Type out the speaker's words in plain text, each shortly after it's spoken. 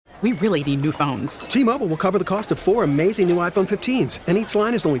We really need new phones. T-Mobile will cover the cost of 4 amazing new iPhone 15s, and each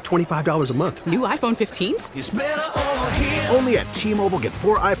line is only $25 a month. New iPhone 15s? It's better over here. Only at T-Mobile, get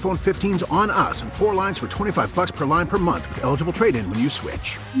 4 iPhone 15s on us and 4 lines for $25 per line per month with eligible trade-in when you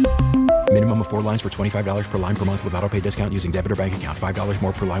switch. Minimum of 4 lines for $25 per line per month with autopay discount using debit or bank account. $5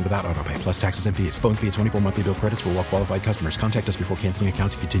 more per line without autopay, plus taxes and fees. Phone fee at 24 monthly bill credits for well-qualified customers. Contact us before canceling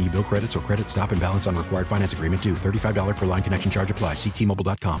account to continue bill credits or credit stop and balance on required finance agreement due. $35 per line connection charge applies. See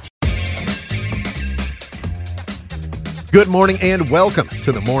T-Mobile.com. Good morning and welcome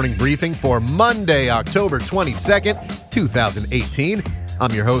to the morning briefing for Monday, October 22nd, 2018.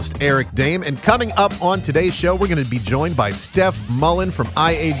 I'm your host, Eric Dame, and coming up on today's show, we're going to be joined by Steph Mullen from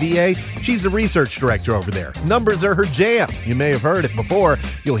IAVA. She's the research director over there. Numbers are her jam. You may have heard it before.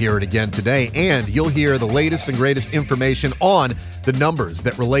 You'll hear it again today, and you'll hear the latest and greatest information on the numbers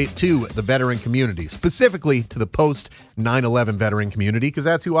that relate to the veteran community, specifically to the post-9/11 veteran community, because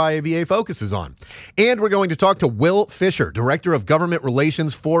that's who IAVA focuses on. And we're going to talk to Will Fisher, Director of Government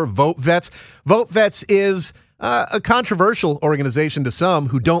Relations for Vote Vets. Vote Vets is a controversial organization to some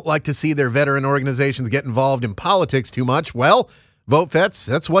who don't like to see their veteran organizations get involved in politics too much. Well, Vote Vets,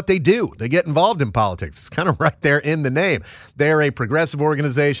 that's what they do. They get involved in politics. It's kind of right there in the name. They're a progressive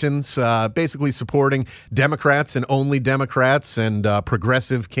organization, basically supporting Democrats and only Democrats and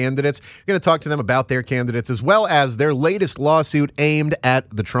progressive candidates. We're going to talk to them about their candidates as well as their latest lawsuit aimed at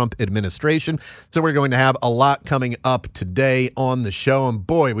the Trump administration. So we're going to have a lot coming up today on the show. And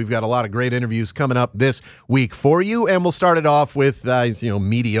boy, we've got a lot of great interviews coming up this week for you. And we'll start it off with,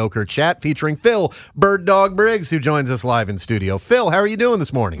 mediocre chat featuring Phil Bird Dog Briggs, who joins us live in studio. Phil, how are you doing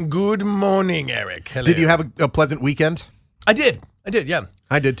this morning? Good morning, Eric. Hello. Did you have a pleasant weekend? I did, yeah.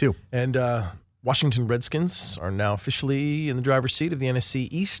 I did too. And Washington Redskins are now officially in the driver's seat of the NFC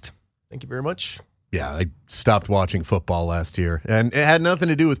East. Thank you very much. Yeah, I stopped watching football last year. And it had nothing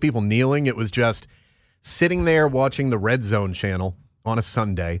to do with people kneeling. It was just sitting there watching the Red Zone channel on a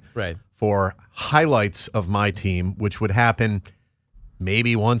Sunday for highlights of my team, which would happen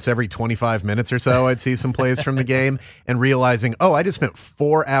maybe once every 25 minutes or so. I'd see some plays from the game and realizing, I just spent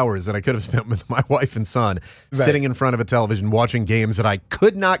 4 hours that I could have spent with my wife and son sitting in front of a television watching games that I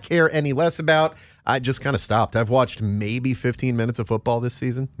could not care any less about. I just kind of stopped. I've watched maybe 15 minutes of football this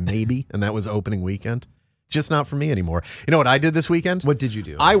season, maybe, and that was opening weekend. Just not for me anymore. You know what I did this weekend? What did you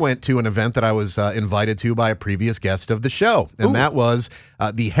do? I went to an event that I was invited to by a previous guest of the show, and that was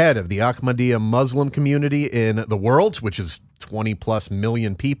the head of the Ahmadiyya Muslim community in the world, which is 20-plus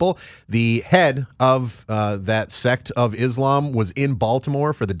million people. The head of that sect of Islam was in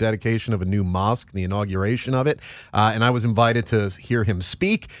Baltimore for the dedication of a new mosque, the inauguration of it, and I was invited to hear him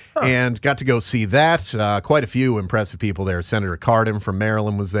speak and got to go see that. Quite a few impressive people there. Senator Cardin from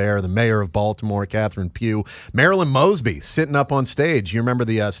Maryland was there, the mayor of Baltimore, Catherine Pugh, Marilyn Mosby sitting up on stage. You remember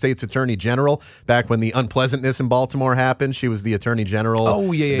the state's attorney general back when the unpleasantness in Baltimore happened? She was the attorney general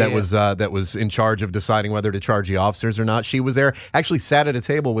that was in charge of deciding whether to charge the officers or not. She was there, actually sat at a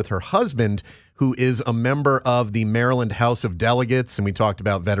table with her husband, who is a member of the Maryland House of Delegates, and we talked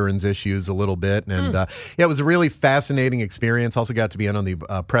about veterans issues a little bit. And it was a really fascinating experience. Also got to be in on the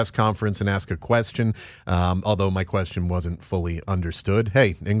press conference and ask a question, although my question wasn't fully understood.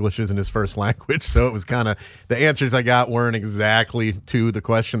 Hey, English isn't his first language, so it was kind of, the answers I got weren't exactly to the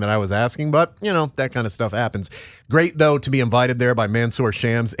question that I was asking, but, that kind of stuff happens. Great, though, to be invited there by Mansour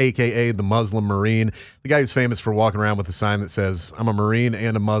Shams, a.k.a. the Muslim Marine, the guy who's famous for walking around with a sign that says, "I'm a Marine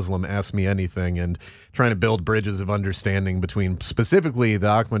and a Muslim, ask me anything," and trying to build bridges of understanding between specifically the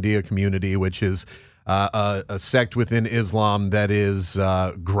Ahmadiyya community, which is a sect within Islam that is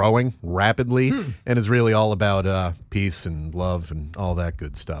growing rapidly and is really all about peace and love and all that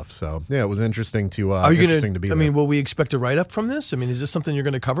good stuff. So, yeah, it was interesting to Are you interesting to be there. will we expect a write-up from this? Is this something you're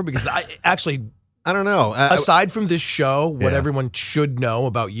going to cover? Because I don't know. Aside from this show, what everyone should know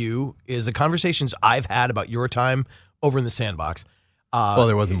about you is the conversations I've had about your time over in the sandbox. Well,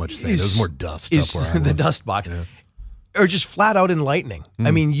 there wasn't much saying. There was more dust up where I was. The dust box. Yeah. Are just flat out enlightening.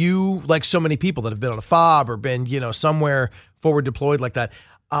 You, like so many people that have been on a FOB or been, somewhere forward deployed like that,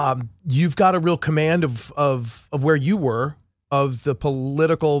 you've got a real command of where you were, of the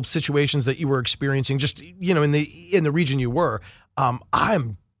political situations that you were experiencing, just, in the region you were.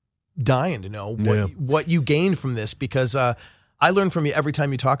 I'm dying to know what you gained from this, because I learn from you every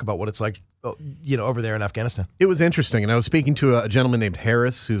time you talk about what it's like, over there in Afghanistan. It was interesting, and I was speaking to a gentleman named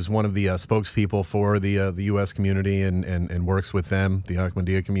Harris, who's one of the spokespeople for the U.S. community and works with them, the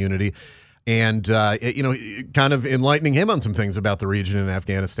Ahmadiyya community, and kind of enlightening him on some things about the region in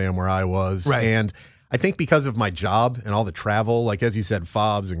Afghanistan where I was, and I think because of my job and all the travel, like as you said,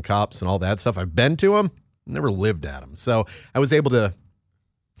 FOBs and COPs and all that stuff, I've been to them, never lived at them, so I was able to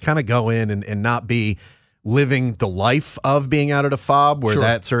kind of go in and not be living the life of being out at a fob, where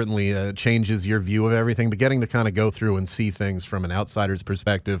that certainly changes your view of everything, but getting to kind of go through and see things from an outsider's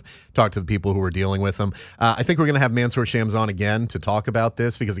perspective, talk to the people who are dealing with them. I think we're going to have Mansour Shams on again to talk about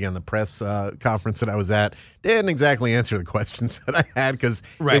this, because, again, the press conference that I was at didn't exactly answer the questions that I had, because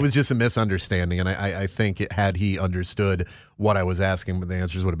it was just a misunderstanding, and I think had he understood what I was asking, but the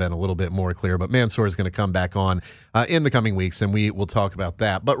answers would have been a little bit more clear. But Mansour is going to come back on in the coming weeks, and we will talk about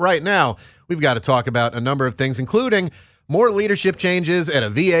that. But right now, we've got to talk about a number of things, including more leadership changes at a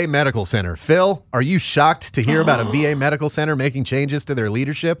VA medical center. Phil, are you shocked to hear about a VA medical center making changes to their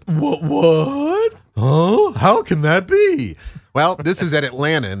leadership? What? Oh, how can that be? Well, this is at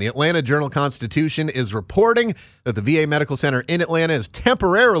Atlanta, and the Atlanta Journal-Constitution is reporting that the VA Medical Center in Atlanta has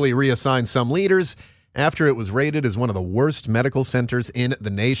temporarily reassigned some leaders after it was rated as one of the worst medical centers in the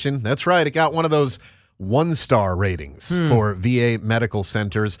nation. That's right, it got one of those one-star ratings for VA medical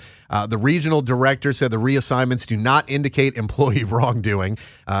centers. The regional director said the reassignments do not indicate employee wrongdoing.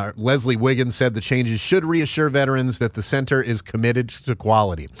 Leslie Wiggins said the changes should reassure veterans that the center is committed to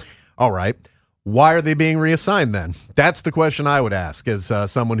quality. All right. Why are they being reassigned then? That's the question I would ask as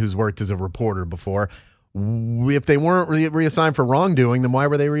someone who's worked as a reporter before. If they weren't reassigned for wrongdoing, then why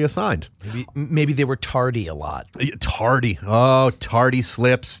were they reassigned? Maybe they were tardy a lot. Tardy. Oh, tardy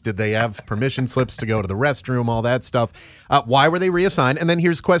slips. Did they have permission slips to go to the restroom? All that stuff. Why were they reassigned? And then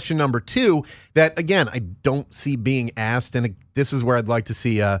here's question number 2 that, again, I don't see being asked. And this is where I'd like to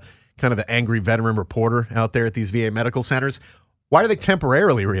see kind of the angry veteran reporter out there at these VA medical centers. Why are they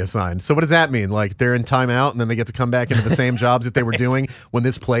temporarily reassigned? So what does that mean? Like they're in timeout and then they get to come back into the same jobs that they were doing when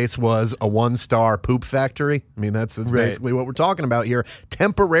this place was a one-star poop factory? I mean, that's basically what we're talking about here.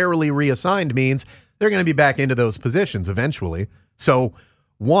 Temporarily reassigned means they're going to be back into those positions eventually. So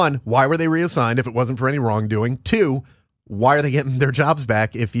 1, why were they reassigned if it wasn't for any wrongdoing? 2, why are they getting their jobs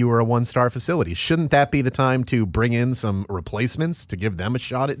back if you were a one-star facility? Shouldn't that be the time to bring in some replacements to give them a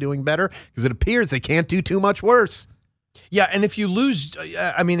shot at doing better? Because it appears they can't do too much worse. Yeah, and if you lose,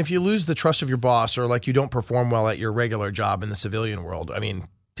 if you lose the trust of your boss, or like you don't perform well at your regular job in the civilian world,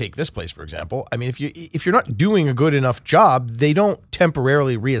 take this place, for example. If you're not doing a good enough job, they don't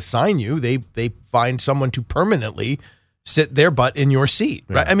temporarily reassign you. They find someone to permanently sit their butt in your seat,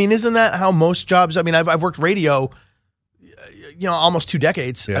 right? Isn't that how most jobs? I've worked radio, almost 2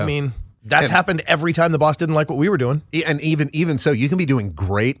 decades. Yeah. That's happened every time the boss didn't like what we were doing. And even so, you can be doing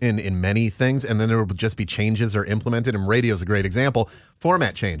great in many things, and then there will just be changes are implemented, and radio is a great example.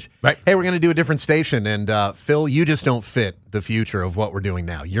 Format change. Right. Hey, we're going to do a different station, and Phil, you just don't fit the future of what we're doing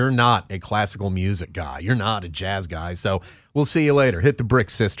now. You're not a classical music guy. You're not a jazz guy, so we'll see you later. Hit the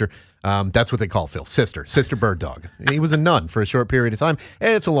bricks, sister. That's what they call Phil. Sister Bird Dog. He was a nun for a short period of time.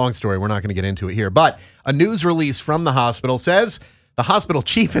 It's a long story. We're not going to get into it here. But a news release from the hospital says the hospital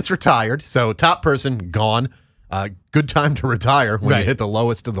chief is retired, so top person gone. Good time to retire when you hit the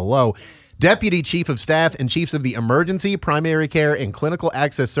lowest of the low. Deputy chief of staff and chiefs of the emergency, primary care, and clinical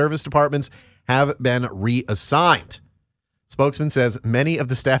access service departments have been reassigned. Spokesman says many of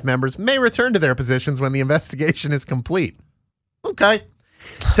the staff members may return to their positions when the investigation is complete. Okay.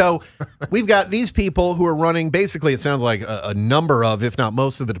 So we've got these people who are running, basically, it sounds like a number of, if not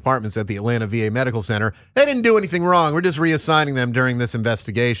most of the departments at the Atlanta VA Medical Center. They didn't do anything wrong. We're just reassigning them during this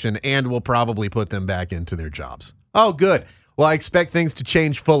investigation, and we'll probably put them back into their jobs. Oh, good. Well, I expect things to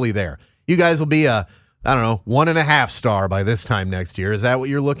change fully there. You guys will be a, 1.5 star by this time next year. Is that what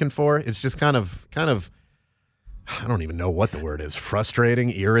you're looking for? It's just kind of, I don't even know what the word is.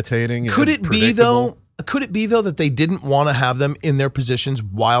 Frustrating, irritating. Could it be, though, that they didn't want to have them in their positions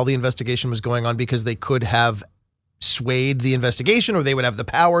while the investigation was going on because they could have swayed the investigation, or they would have the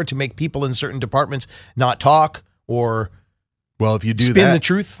power to make people in certain departments not talk, or if you do spin the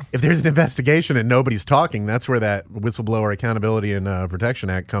truth? If there's an investigation and nobody's talking, that's where that Whistleblower Accountability and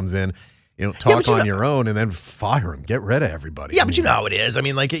Protection Act comes in. Talk on your own and then fire them. Get rid of everybody. Yeah, but you know how it is.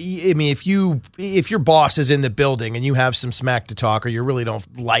 If your boss is in the building and you have some smack to talk, or you really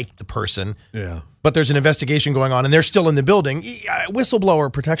don't like the person, but there's an investigation going on and they're still in the building,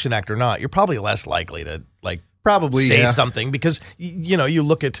 Whistleblower Protection Act or not, you're probably less likely to say something, because you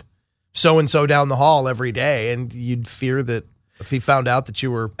look at so and so down the hall every day and you'd fear that if he found out that you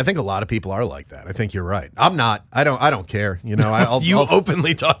were. I think a lot of people are like that. I think you're right. I'm not. I don't care. I'll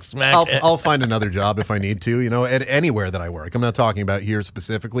openly talk smack. I'll find another job if I need to, at anywhere that I work. I'm not talking about here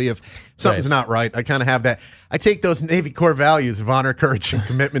specifically. If something's not right, I kind of have that. I take those Navy Corps values of honor, courage, and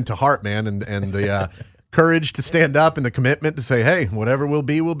commitment to heart, man, and the courage to stand up and the commitment to say, hey, whatever will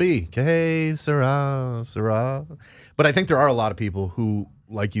be, will be. Que sera, sera. But I think there are a lot of people who,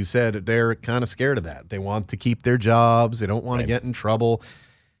 like you said, they're kind of scared of that. They want to keep their jobs. They don't want to get in trouble.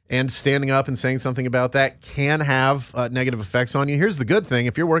 And standing up and saying something about that can have negative effects on you. Here's the good thing.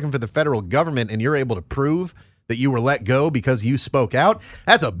 If you're working for the federal government and you're able to prove that you were let go because you spoke out,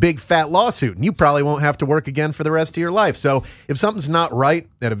 that's a big fat lawsuit, and you probably won't have to work again for the rest of your life. So if something's not right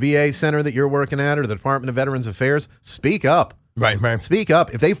at a VA center that you're working at or the Department of Veterans Affairs, speak up. Right. Speak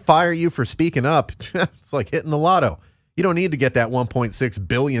up. If they fire you for speaking up, it's like hitting the lotto. You don't need to get that $1.6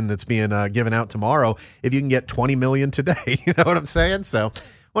 billion that's being given out tomorrow if you can get $20 million today. You know what I'm saying? So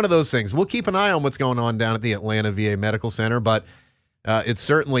one of those things. We'll keep an eye on what's going on down at the Atlanta VA Medical Center, but it's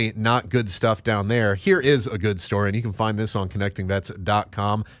certainly not good stuff down there. Here is a good story, and you can find this on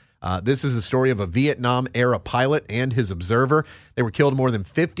connectingvets.com. This is the story of a Vietnam-era pilot and his observer. They were killed more than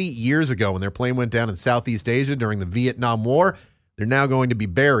 50 years ago when their plane went down in Southeast Asia during the Vietnam War. They're now going to be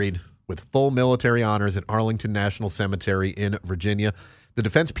buried with full military honors at Arlington National Cemetery in Virginia. The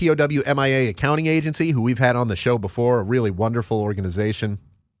Defense POW MIA Accounting Agency, who we've had on the show before, a really wonderful organization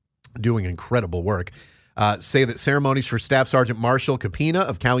doing incredible work, say that ceremonies for Staff Sergeant Marshall Capina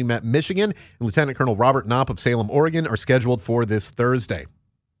of Calumet, Michigan, and Lieutenant Colonel Robert Knopp of Salem, Oregon, are scheduled for this Thursday.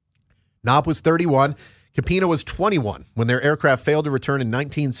 Knopp was 31. Capina was 21 when their aircraft failed to return in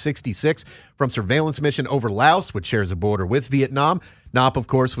 1966 from surveillance mission over Laos, which shares a border with Vietnam. Knopp, of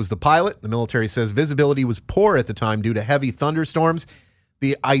course, was the pilot. The military says visibility was poor at the time due to heavy thunderstorms.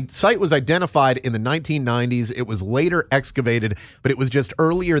 The site was identified in the 1990s. It was later excavated, but it was just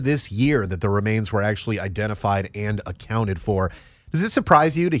earlier this year that the remains were actually identified and accounted for. Does it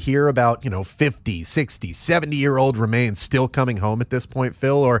surprise you to hear about, 50, 60, 70-year-old remains still coming home at this point,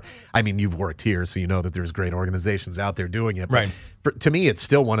 Phil? Or, I mean, you've worked here, so you know that there's great organizations out there doing it. Right. But to me, it's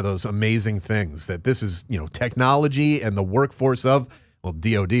still one of those amazing things that this is, technology and the workforce of,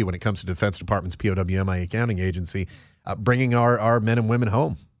 DOD when it comes to Defense Department's POWMI Accounting Agency, bringing our men and women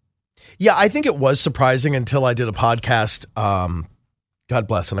home. Yeah, I think it was surprising until I did a podcast, God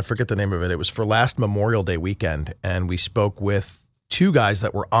bless, and I forget the name of it. It was for last Memorial Day weekend, and we spoke with two guys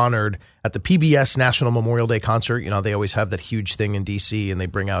that were honored at the PBS National Memorial Day concert. They always have that huge thing in D.C., and they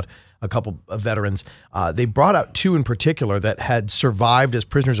bring out a couple of veterans. They brought out two in particular that had survived as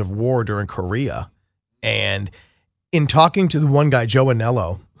prisoners of war during Korea. And in talking to the one guy, Joe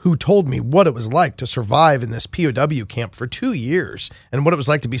Anello, who told me what it was like to survive in this POW camp for 2 years and what it was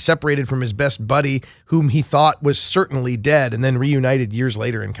like to be separated from his best buddy, whom he thought was certainly dead, and then reunited years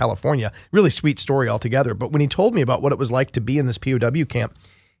later in California. Really sweet story altogether. But when he told me about what it was like to be in this POW camp,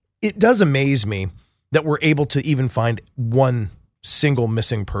 it does amaze me that we're able to even find one single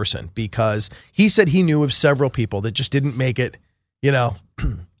missing person, because he said he knew of several people that just didn't make it,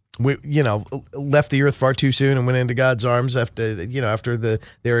 left the earth far too soon and went into God's arms after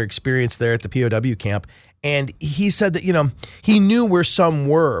their experience there at the POW camp. And he said that, he knew where some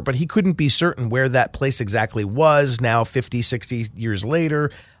were, but he couldn't be certain where that place exactly was now 50, 60 years later.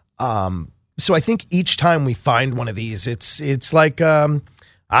 So I think each time we find one of these, it's like,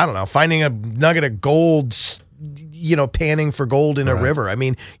 finding a nugget of gold, panning for gold in a river. I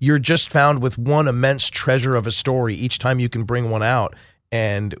mean, you're just found with one immense treasure of a story each time you can bring one out.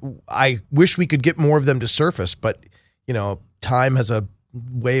 And I wish we could get more of them to surface, but, time has a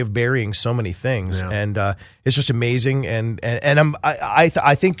way of burying so many things. Yeah. And it's just amazing. And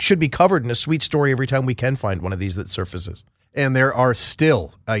I think should be covered in a sweet story every time we can find one of these that surfaces. And there are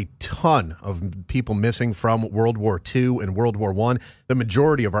still a ton of people missing from World War II and World War I. The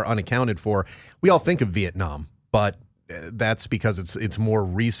majority of are unaccounted for. We all think of Vietnam, but that's because it's more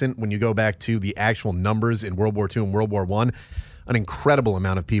recent. When you go back to the actual numbers in World War II and World War I, an incredible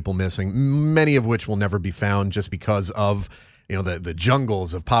amount of people missing, many of which will never be found just because of the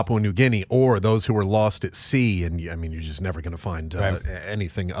jungles of Papua New Guinea, or those who were lost at sea. And you're just never going to find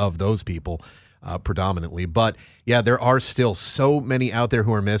anything of those people predominantly. But yeah, there are still so many out there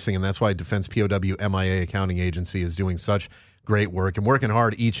who are missing, and that's why Defense POW MIA Accounting Agency is doing such great work and working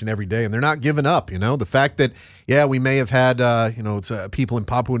hard each and every day, and they're not giving up. The fact that we may have had people in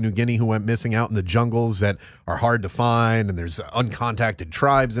Papua New Guinea who went missing out in the jungles that are hard to find, and there's uncontacted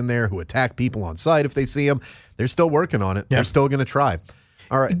tribes in there who attack people on sight if they see them. They're still working on it. Yeah. They're still going to try.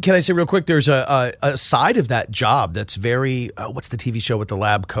 All right. Can I say real quick, there's a side of that job that's very, what's the TV show with the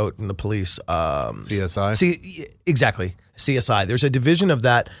lab coat and the police? CSI? Exactly. CSI. There's a division of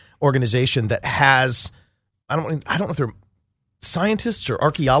that organization that has, I don't know if they're scientists or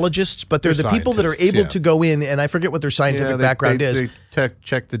archaeologists, but they're the people that are able to go in, and I forget what their scientific background is. They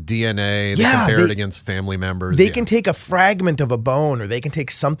check the DNA, they compare it against family members. They can take a fragment of a bone, or they can take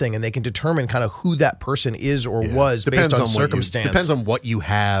something, and they can determine kind of who that person is or was based on circumstance. Depends on what you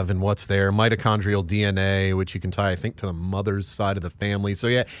have and what's there. Mitochondrial DNA, which you can tie, I think, to the mother's side of the family. So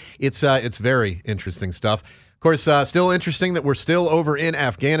yeah, it's very interesting stuff. course, still interesting that we're still over in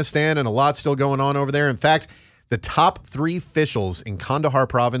Afghanistan and a lot still going on over there. In fact, the top 3 officials in Kandahar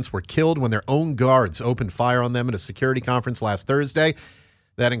province were killed when their own guards opened fire on them at a security conference last Thursday.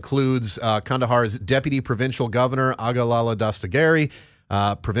 That includes Kandahar's deputy provincial governor, Agalala Dastagiri,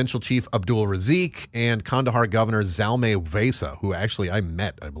 provincial chief Abdul Razik, and Kandahar governor Zalmay Vesa, who actually I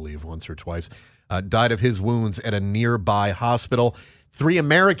met, I believe, once or twice, died of his wounds at a nearby hospital. 3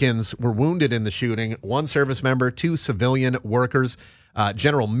 Americans were wounded in the shooting, 1 service member, 2 civilian workers.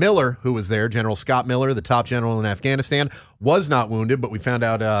 General Miller, who was there, General Scott Miller, the top general in Afghanistan, was not wounded, but we found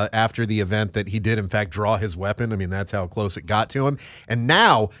out after the event that he did, in fact, draw his weapon. I mean, that's how close it got to him. And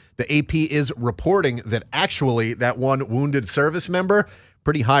now the AP is reporting that actually that 1 wounded service member,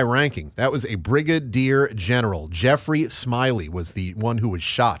 pretty high ranking, that was a Brigadier General. Jeffrey Smiley was the one who was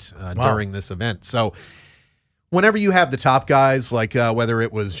shot during this event. So whenever you have the top guys, like whether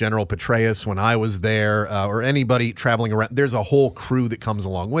it was General Petraeus when I was there or anybody traveling around, there's a whole crew that comes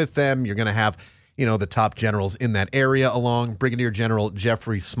along with them. You're going to have, the top generals in that area along. Brigadier General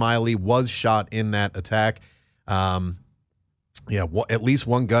Jeffrey Smiley was shot in that attack. At least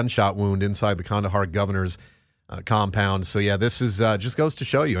 1 gunshot wound inside the Kandahar governor's compound. So, this is just goes to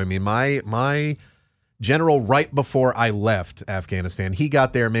show you. I mean, my general right before I left Afghanistan, he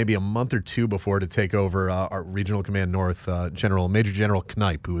got there maybe a month or 2 before to take over our Regional Command North, Major General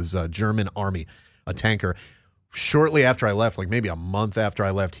Kneip, who was a German Army, a tanker. Shortly after I left, like maybe a month after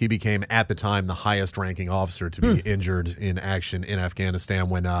I left, he became, at the time, the highest ranking officer to be injured in action in Afghanistan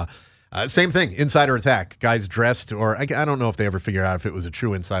when, same thing, insider attack. Guys dressed, or I don't know if they ever figured out if it was a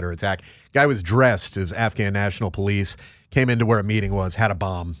true insider attack. Guy was dressed as Afghan National Police, came into where a meeting was, had a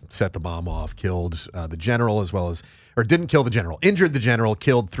bomb, set the bomb off, killed the general or didn't kill the general, injured the general,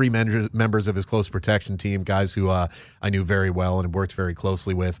 killed 3 members of his close protection team, guys who I knew very well and worked very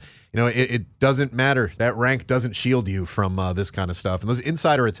closely with. It doesn't matter. That rank doesn't shield you from this kind of stuff. And those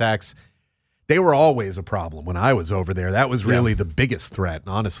insider attacks, they were always a problem when I was over there. That was really the biggest threat,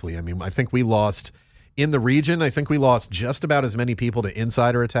 honestly. I mean, I think we lost, in the region, I think we lost just about as many people to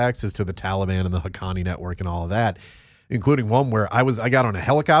insider attacks as to the Taliban and the Haqqani network and all of that, including one where I got on a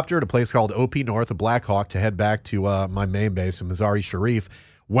helicopter at a place called OP North, a Black Hawk, to head back to my main base in Mazar-e Sharif.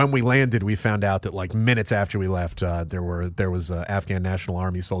 When we landed, we found out that like minutes after we left, there was an Afghan National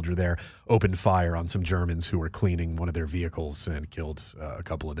Army soldier there, opened fire on some Germans who were cleaning one of their vehicles and killed a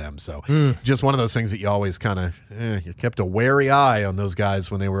couple of them. So just one of those things that you always kind of, you kept a wary eye on those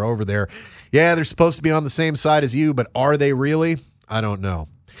guys when they were over there. Yeah, they're supposed to be on the same side as you, but are they really? I don't know.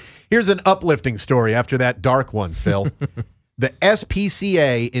 Here's an uplifting story after that dark one, Phil. The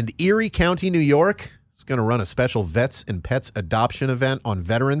SPCA in Erie County, New York, is going to run a special Vets and Pets adoption event on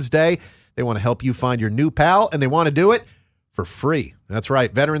Veterans Day. They want to help you find your new pal, and they want to do it for free. That's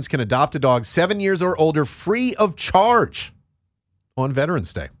right. Veterans can adopt a dog 7 years or older free of charge on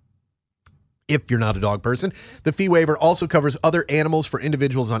Veterans Day. If you're not a dog person, the fee waiver also covers other animals for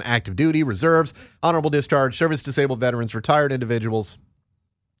individuals on active duty, reserves, honorable discharge, service-disabled veterans, retired individuals,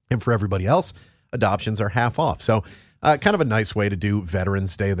 and for everybody else, adoptions are half off. So kind of a nice way to do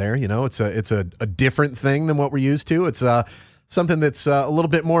Veterans Day there. It's a different thing than what we're used to. It's something that's a little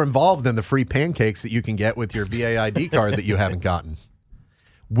bit more involved than the free pancakes that you can get with your VA ID card that you haven't gotten.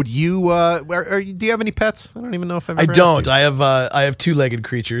 Would you? Do you have any pets? I don't even know if I've ever I don't. asked you. I have 2-legged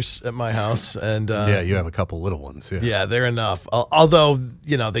creatures at my house, and yeah, you have a couple little ones. Yeah, they're enough. Although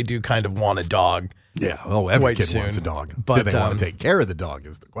they do kind of want a dog. Yeah, every kid soon, wants a dog. But do they want to take care of the dog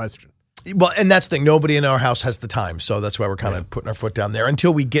is the question. Well, and that's the thing. Nobody in our house has the time, so that's why we're kind of putting our foot down there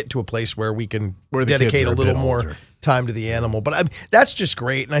until we get to a place where we can dedicate a little more time to the animal. But that's just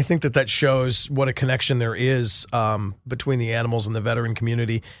great, and I think that shows what a connection there is between the animals and the veteran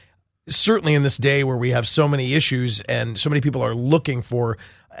community. Certainly in this day where we have so many issues and so many people are looking for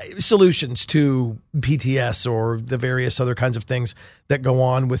solutions to PTS or the various other kinds of things that go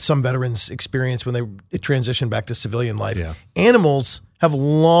on with some veterans' experience when they transition back to civilian life. Yeah. Animals have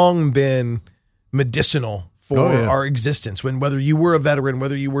long been medicinal for our existence. Whether you were a veteran,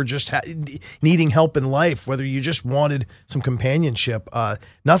 whether you were just needing help in life, whether you just wanted some companionship,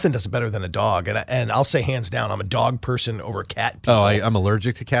 nothing does it better than a dog. And I'll say hands down, I'm a dog person over cat people. Oh, I'm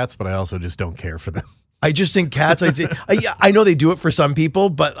allergic to cats, but I also just don't care for them. I just think cats, I know they do it for some people,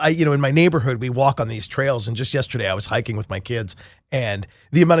 but in my neighborhood, we walk on these trails. And just yesterday I was hiking with my kids and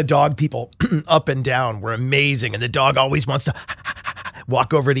the amount of dog people up and down were amazing. And the dog always wants to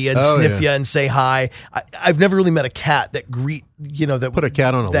walk over to you and sniff you and say hi. I've never really met a cat that that put a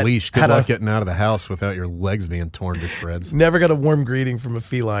cat on a leash. Good luck getting out of the house without your legs being torn to shreds. Never got a warm greeting from a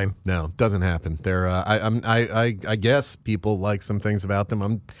feline. No, doesn't happen. They're, I guess people like some things about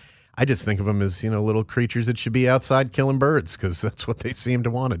them. I just think of them as, little creatures that should be outside killing birds because that's what they seem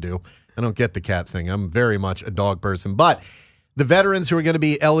to want to do. I don't get the cat thing. I'm very much a dog person. But the veterans who are going to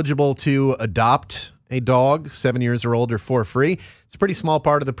be eligible to adopt a dog 7 years or older for free, it's a pretty small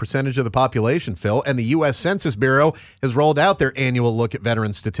part of the percentage of the population, Phil. And the U.S. Census Bureau has rolled out their annual look at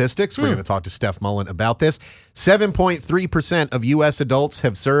veteran statistics. We're going to talk to Steph Mullen about this. 7.3% of U.S. adults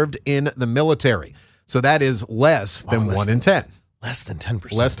have served in the military. So that is less than 1 in 10. Less than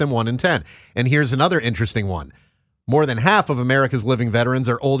 10%. Less than 1 in 10. And here's another interesting one. More than half of America's living veterans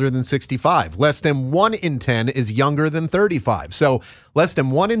are older than 65. Less than 1 in 10 is younger than 35. So less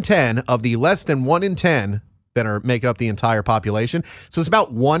than 1 in 10 of the less than 1 in 10 that make up the entire population. So it's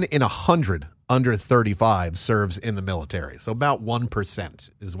about 1 in 100 under 35 serves in the military. So about 1%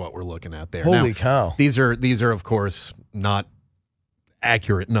 is what we're looking at there. Holy cow. These are, of course, not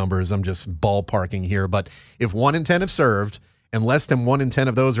accurate numbers. I'm just ballparking here. But if 1 in 10 have served, and less than 1 in 10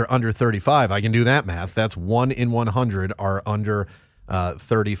 of those are under 35. I can do that math. That's 1 in 100 are under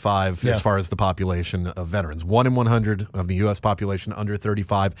 35 as far as the population of veterans. 1 in 100 of the U.S. population under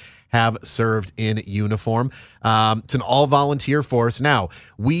 35 have served in uniform. It's an all-volunteer force. Now,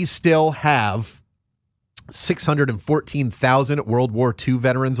 we still have 614,000 World War II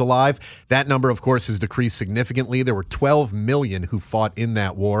veterans alive. That number, of course, has decreased significantly. There were 12 million who fought in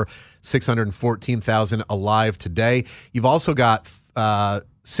that war. 614,000 alive today. You've also got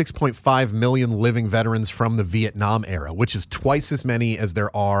 6.5 million living veterans from the Vietnam era, which is twice as many as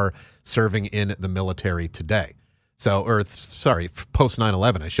there are serving in the military today. So, post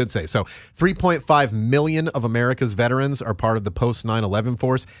 9/11, I should say. So 3.5 million of America's veterans are part of the post 9/11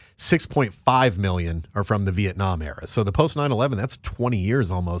 force. 6.5 million are from the Vietnam era. So the post 9/11, that's 20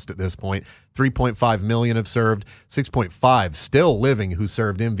 years almost at this point. 3.5 million have served, 6.5 still living who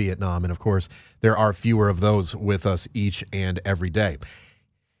served in Vietnam. And of course, there are fewer of those with us each and every day.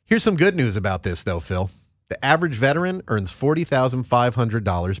 Here's some good news about this, though, Phil. The average veteran earns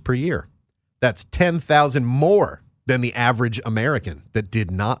 $40,500 per year. That's $10,000 more than the average American that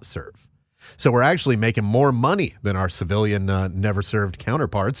did not serve. So we're actually making more money than our civilian never served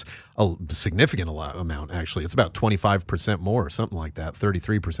counterparts, a significant amount, actually. It's about 25% more or something like that,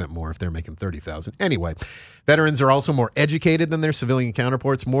 33% more if they're making $30,000. Anyway, veterans are also more educated than their civilian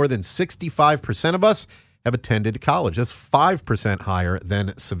counterparts. More than 65% of us have attended college. That's 5% higher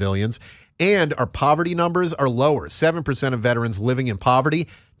than civilians. And our poverty numbers are lower. 7% of veterans living in poverty,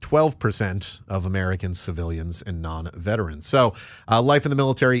 12% of American civilians and non-veterans. So life in the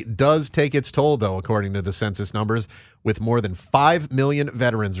military does take its toll, though, according to the census numbers, with more than 5 million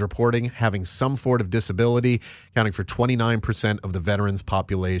veterans reporting having some form of disability, accounting for 29% of the veterans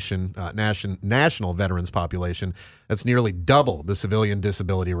population, national veterans population. That's nearly double the civilian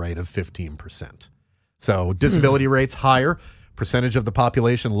disability rate of 15%. So disability rates higher, percentage of the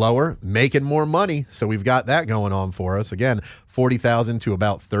population lower, making more money. So we've got that going on for us. Again, 40,000 to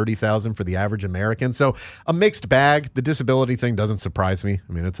about 30,000 for the average American. So a mixed bag. The disability thing doesn't surprise me.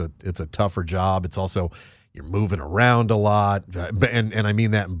 I mean, it's a tougher job. It's also, you're moving around a lot. And I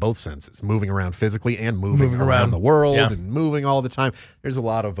mean that in both senses, moving around physically and moving around the world and moving all the time. There's a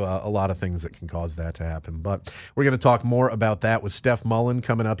lot of things that can cause that to happen. But we're going to talk more about that with Steph Mullen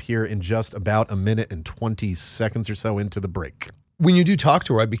coming up here in just about a minute and 20 seconds or so into the break. When you do talk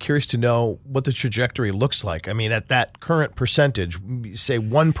to her, I'd be curious to know what the trajectory looks like. I mean, at that current percentage, say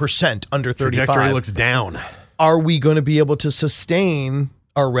 1% under 35. Trajectory looks down. Are we going to be able to sustain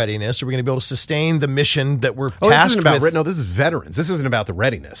our readiness? Are we going to be able to sustain the mission that we're tasked with? No, this is veterans. This isn't about the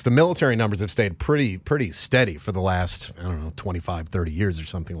readiness. The military numbers have stayed pretty steady for the last, 25, 30 years or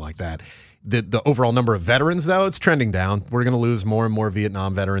something like that. The overall number of veterans, though, it's trending down. We're going to lose more and more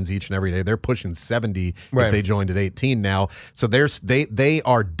Vietnam veterans each and every day. They're pushing 70 if they joined at 18 now. So they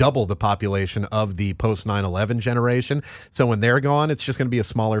are double the population of the post 9/11 generation. So when they're gone, it's just going to be a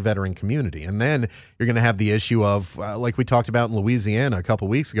smaller veteran community. And then you're going to have the issue of, like we talked about in Louisiana a couple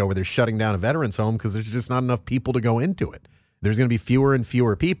weeks ago, where they're shutting down a veterans home because there's just not enough people to go into it. There's going to be fewer and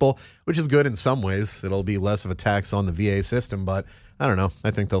fewer people, which is good in some ways. It'll be less of a tax on the VA system, but I don't know. I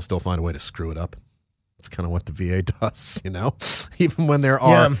think they'll still find a way to screw it up. It's kind of what the VA does, Even when there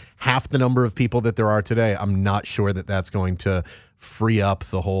are half the number of people that there are today, I'm not sure that that's going to free up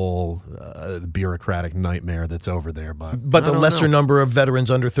the whole bureaucratic nightmare that's over there. But the lesser number of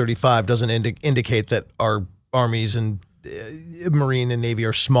veterans under 35 doesn't indicate that our armies and Marine and Navy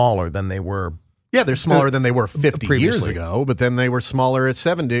are smaller than they were Yeah, they're smaller than they were 50 years Previously. ago, but then they were smaller at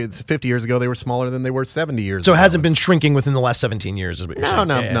 50 years ago. They were smaller than they were 70 years So ago. it hasn't been shrinking within the last 17 years, is what you're saying?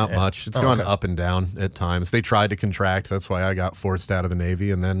 Not much. It's gone okay. up and down at times. They tried to contract. That's why I got forced out of the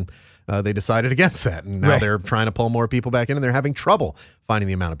Navy, and then they decided against that. And now Right. they're trying to pull more people back in, and they're having trouble finding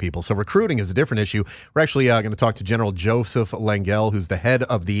the amount of people. So recruiting is a different issue. We're actually going to talk to General Joseph Langell, who's the head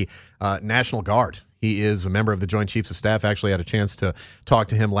of the National Guard. He is a member of the Joint Chiefs of Staff. Actually had a chance to talk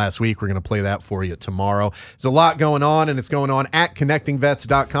to him last week. We're going to play that for you tomorrow. There's a lot going on, and it's going on at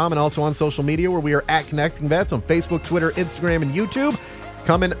connectingvets.com and also on social media where we are at Connecting Vets on Facebook, Twitter, Instagram, and YouTube.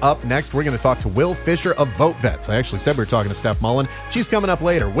 Coming up next, we're going to talk to Will Fisher of Vote Vets. I actually said we were talking to Steph Mullen. She's coming up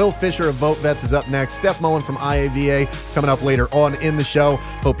later. Will Fisher of Vote Vets is up next. Steph Mullen from IAVA coming up later on in the show.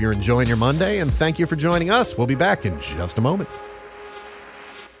 Hope you're enjoying your Monday, and thank you for joining us. We'll be back in just a moment.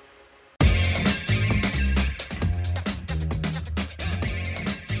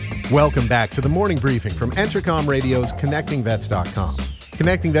 Welcome back to the morning briefing from Entercom Radio's ConnectingVets.com.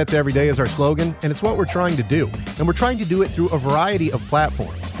 Connecting Vets every day is our slogan, and it's what we're trying to do. And we're trying to do it through a variety of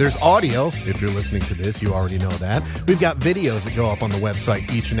platforms. There's audio. If you're listening to this, you already know that. We've got videos that go up on the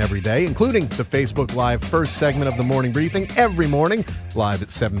website each and every day, including the Facebook Live first segment of the morning briefing every morning, live at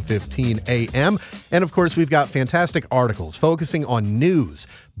 7:15 a.m. And of course, we've got fantastic articles focusing on news,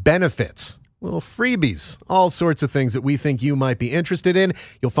 benefits, little freebies, all sorts of things that we think you might be interested in.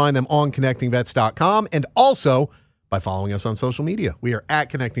 You'll find them on connectingvets.com and also by following us on social media. We are at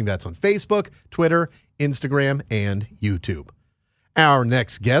Connecting Vets on Facebook, Twitter, Instagram, and YouTube. Our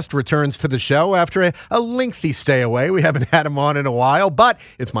next guest returns to the show after a lengthy stay away. We haven't had him on in a while, but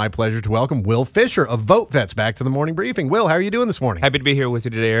it's my pleasure to welcome Will Fisher of Vote Vets back to the morning briefing. Will, how are you doing this morning? Happy to be here with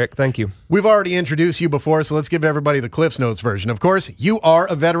you today, Eric. Thank you. We've already introduced you before, so let's give everybody the Cliff's Notes version. Of course, you are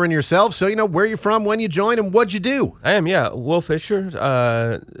a veteran yourself, so you know where you're from, when you joined, and what'd you do? I am, yeah. Will Fisher,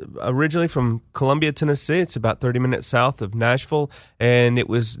 originally from Columbia, Tennessee. It's about 30 minutes south of Nashville, and it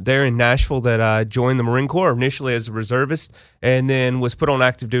was there in Nashville that I joined the Marine Corps, initially as a reservist, and then was put on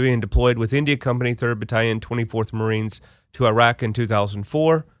active duty and deployed with India Company, 3rd Battalion, 24th Marines to Iraq in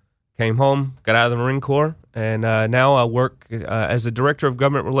 2004. Came home, got out of the Marine Corps, and now I work as the Director of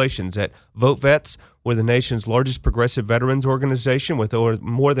Government Relations at Vote Vets. We're the nation's largest progressive veterans organization with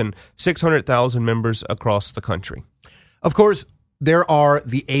more than 600,000 members across the country. Of course, there are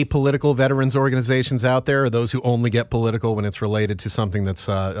the apolitical veterans organizations out there, those who only get political when it's related to something that's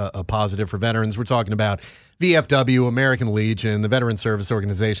a positive for veterans. We're talking about VFW, American Legion, the veteran service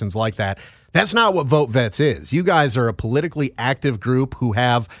organizations like that. That's not what Vote Vets is. You guys are a politically active group who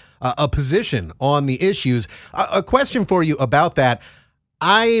have a position on the issues. A question for you about that.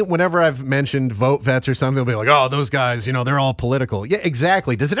 Whenever I've mentioned Vote Vets or something, they'll be like, oh, those guys, they're all political. Yeah,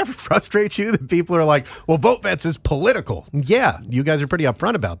 exactly. Does it ever frustrate you that people are like, well, Vote Vets is political? Yeah, you guys are pretty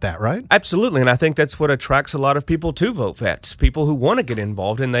upfront about that, right? Absolutely, and I think that's what attracts a lot of people to Vote Vets, people who want to get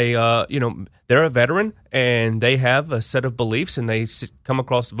involved, and they, they're a veteran, and they have a set of beliefs, and they come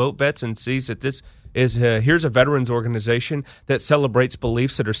across Vote Vets and sees that this is, here's a veterans organization that celebrates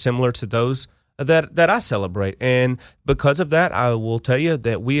beliefs that are similar to those that I celebrate. And because of that, I will tell you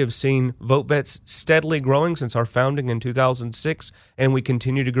that we have seen Vote Vets steadily growing since our founding in 2006, and we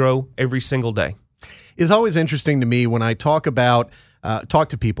continue to grow every single day. It's always interesting to me when I talk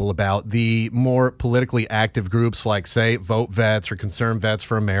to people about the more politically active groups like, say, Vote Vets or Concerned Vets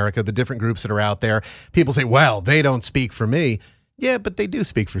for America, the different groups that are out there. People say, well, they don't speak for me. Yeah, but they do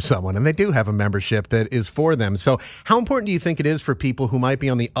speak for someone, and they do have a membership that is for them. So how important do you think it is for people who might be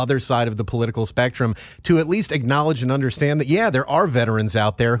on the other side of the political spectrum to at least acknowledge and understand that, yeah, there are veterans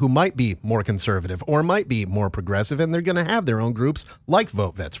out there who might be more conservative or might be more progressive, and they're going to have their own groups like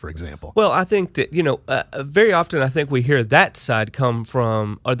Vote Vets, for example? Well, I think that, very often I think we hear that side come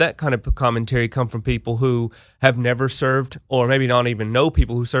from, or that kind of commentary come from people who have never served or maybe not even know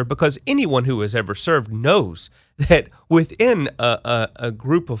people who serve, because anyone who has ever served knows that within a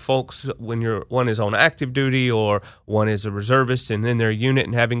group of folks, when one is on active duty or one is a reservist and in their unit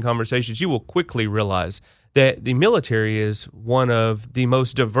and having conversations, you will quickly realize that the military is one of the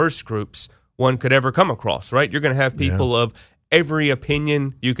most diverse groups one could ever come across, right? You're going to have people of every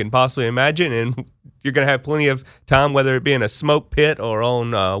opinion you can possibly imagine, and you're going to have plenty of time, whether it be in a smoke pit or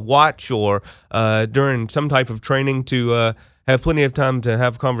on watch or during some type of training, to have plenty of time to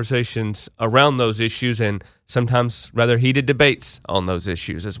have conversations around those issues and sometimes rather heated debates on those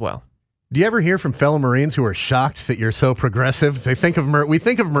issues as well. Do you ever hear from fellow Marines who are shocked that you're so progressive? We think of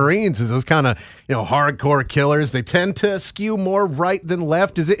Marines as those kind of hardcore killers. They tend to skew more right than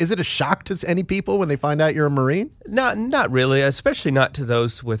left. Is it a shock to any people when they find out you're a Marine? Not really, especially not to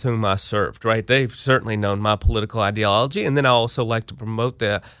those with whom I served. Right, they've certainly known my political ideology, and then I also like to promote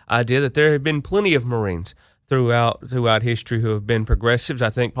the idea that there have been plenty of Marines throughout history who have been progressives. I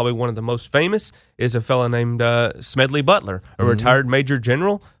think probably one of the most famous is a fellow named Smedley Butler, a retired Major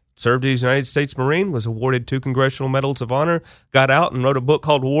General. Served as a United States Marine, was awarded 2 Congressional Medals of Honor, got out and wrote a book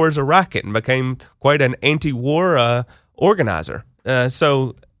called War is a Racket and became quite an anti-war organizer.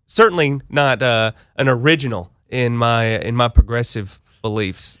 So certainly not an original in my progressive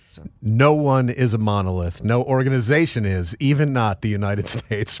beliefs. So. No one is a monolith. No organization is, even not the United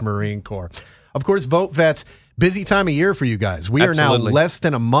States Marine Corps. Of course, Vote Vets, busy time of year for you guys. We Absolutely. are now less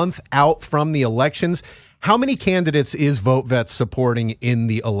than a month out from the elections. How many candidates is Vote Vets supporting in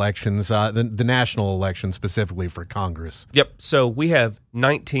the elections, the national election specifically for Congress? Yep. So we have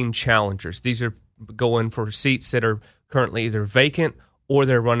 19 challengers. These are going for seats that are currently either vacant or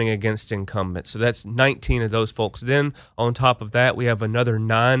they're running against incumbents. So that's 19 of those folks. Then on top of that, we have another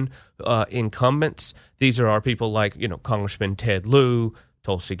 9 incumbents. These are our people like, Congressman Ted Lieu,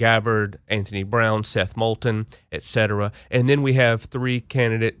 Tulsi Gabbard, Anthony Brown, Seth Moulton, etc. And then we have 3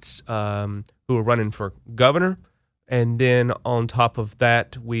 candidates who are running for governor. And then on top of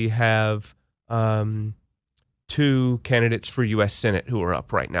that, we have 2 candidates for U.S. Senate who are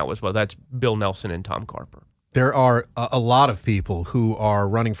up right now as well. That's Bill Nelson and Tom Carper. There are a lot of people who are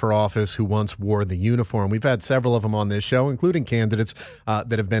running for office who once wore the uniform. We've had several of them on this show, including candidates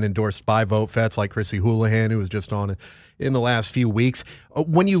that have been endorsed by Vote Vets, like Chrissy Houlihan, who was just on in the last few weeks.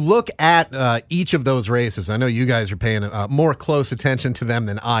 When you look at each of those races, I know you guys are paying more close attention to them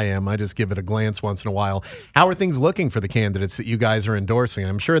than I am. I just give it a glance once in a while. How are things looking for the candidates that you guys are endorsing?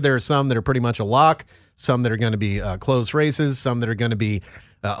 I'm sure there are some that are pretty much a lock, some that are going to be close races, some that are going to be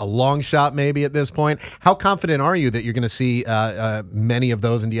a long shot maybe at this point. How confident are you that you're going to see many of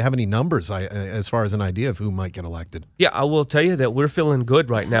those, and do you have any numbers as far as an idea of who might get elected? Yeah, I will tell you that we're feeling good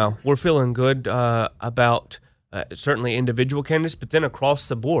right now. We're feeling good about certainly individual candidates, but then across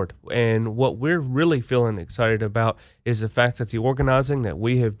the board. And what we're really feeling excited about is the fact that the organizing that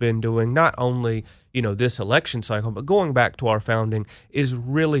we have been doing, not only this election cycle, but going back to our founding, is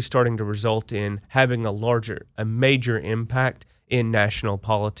really starting to result in having a major impact in national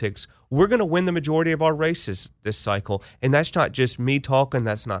politics. We're going to win the majority of our races this cycle, and that's not just me talking.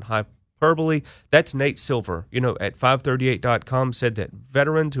 That's not hyperbole. That's Nate Silver, at 538.com said that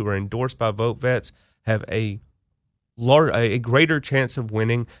veterans who are endorsed by Vote Vets have a greater chance of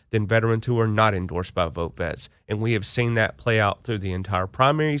winning than veterans who are not endorsed by Vote Vets. And we have seen that play out through the entire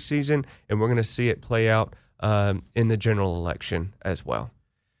primary season, and we're going to see it play out in the general election as well.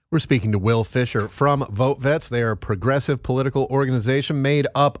 We're speaking to Will Fisher from Vote Vets. They are a progressive political organization made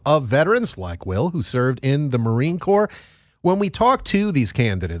up of veterans like Will, who served in the Marine Corps. When we talk to these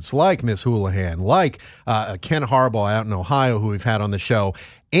candidates like Ms. Houlihan, like Ken Harbaugh out in Ohio, who we've had on the show,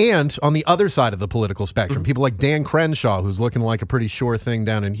 and on the other side of the political spectrum, people like Dan Crenshaw, who's looking like a pretty sure thing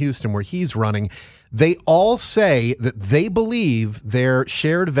down in Houston where he's running, they all say that they believe their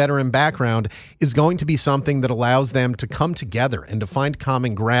shared veteran background is going to be something that allows them to come together and to find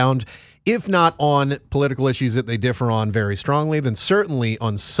common ground, if not on political issues that they differ on very strongly, then certainly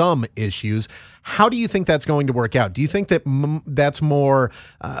on some issues. How do you think that's going to work out? Do you think that that's more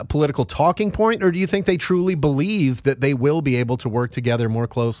political talking point, or do you think they truly believe that they will be able to work together more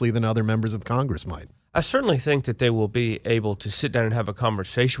closely than other members of Congress might? I certainly think that they will be able to sit down and have a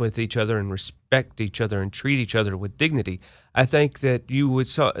conversation with each other and respect each other and treat each other with dignity. I think that you would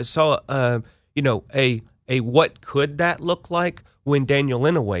saw a what could that look like when Daniel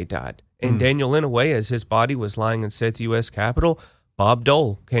Inouye died. And Daniel Inouye, as his body was lying inside the U.S. Capitol, Bob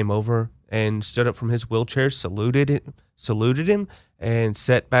Dole came over and stood up from his wheelchair, saluted him, and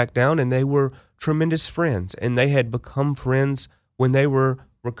sat back down, and they were tremendous friends. And they had become friends when they were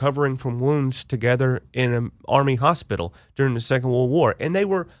recovering from wounds together in an Army hospital during the Second World War. And they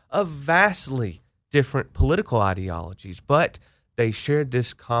were of vastly different political ideologies, but they shared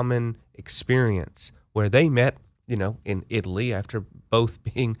this common experience where they met, in Italy after both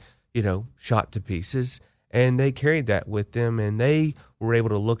being, shot to pieces. And they carried that with them, and they were able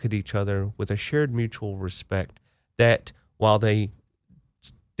to look at each other with a shared mutual respect that while they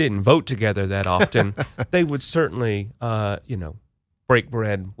didn't vote together that often, they would certainly, break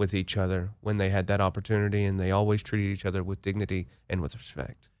bread with each other when they had that opportunity, and they always treated each other with dignity and with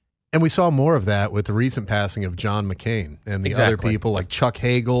respect. And we saw more of that with the recent passing of John McCain and the other people like Chuck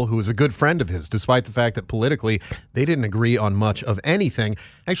Hagel, who was a good friend of his, despite the fact that politically they didn't agree on much of anything.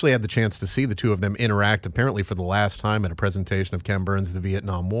 I actually had the chance to see the two of them interact, apparently for the last time at a presentation of Ken Burns' The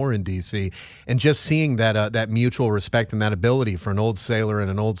Vietnam War in D.C., and just seeing that mutual respect and that ability for an old sailor and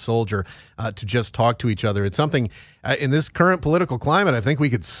an old soldier to just talk to each other. It's something in this current political climate I think we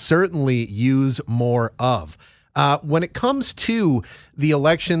could certainly use more of. When it comes to the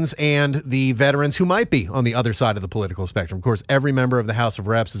elections and the veterans who might be on the other side of the political spectrum, of course, every member of the House of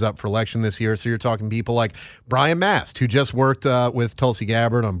Reps is up for election this year. So you're talking people like Brian Mast, who just worked with Tulsi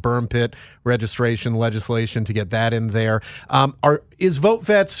Gabbard on burn pit registration legislation to get that in there. Is Vote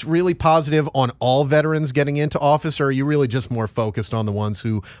Vets really positive on all veterans getting into office, or are you really just more focused on the ones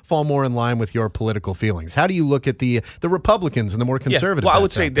who fall more in line with your political feelings? How do you look at the Republicans and the more conservative? Well, I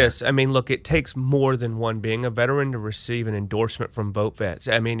would say this. I mean, look, it takes more than one being a veteran to receive an endorsement from Vote Vets.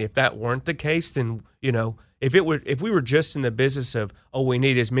 I mean, if that weren't the case, then, if we were just in the business of, we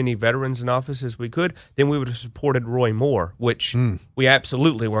need as many veterans in office as we could, then we would have supported Roy Moore, which we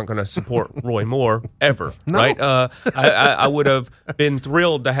absolutely weren't going to support Roy Moore ever, right? I would have been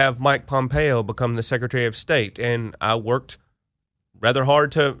thrilled to have Mike Pompeo become the Secretary of State, and I worked rather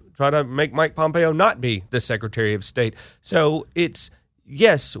hard to try to make Mike Pompeo not be the Secretary of State. So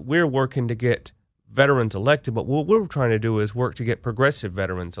yes, we're working to get veterans elected, but what we're trying to do is work to get progressive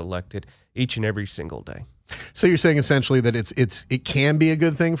veterans elected each and every single day. So you're saying essentially that it can be a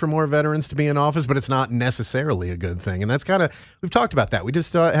good thing for more veterans to be in office, but it's not necessarily a good thing. And that's we've talked about that. We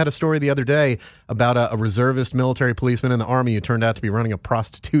just had a story the other day about a reservist military policeman in the Army who turned out to be running a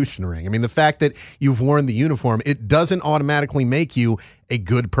prostitution ring. I mean, the fact that you've worn the uniform, it doesn't automatically make you a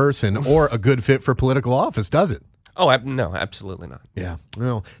good person or a good fit for political office, does it? Oh, no, absolutely not. Yeah.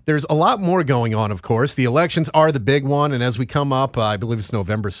 Well, there's a lot more going on, of course. The elections are the big one, and as we come up, I believe it's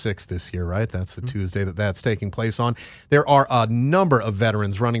November 6th this year, right? That's the Tuesday that's taking place on. There are a number of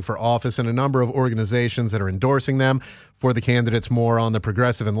veterans running for office and a number of organizations that are endorsing them for the candidates more on the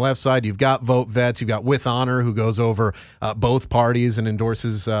progressive and left side. You've got Vote Vets. You've got With Honor, who goes over both parties and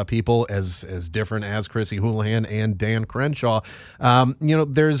endorses people as different as Chrissy Houlihan and Dan Crenshaw.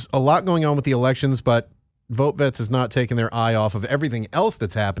 There's a lot going on with the elections, but Vote Vets is not taking their eye off of everything else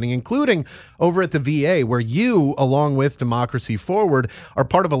that's happening, including over at the VA, where you, along with Democracy Forward, are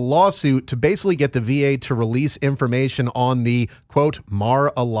part of a lawsuit to basically get the VA to release information on the, quote,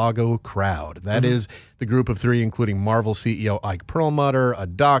 Mar-a-Lago crowd. That is the group of three, including Marvel CEO Ike Perlmutter, a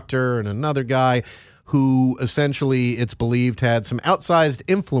doctor, and another guy who essentially, it's believed, had some outsized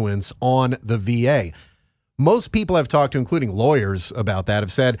influence on the VA. Most people I've talked to, including lawyers about that,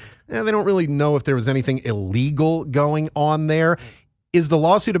 have said they don't really know if there was anything illegal going on there. Is the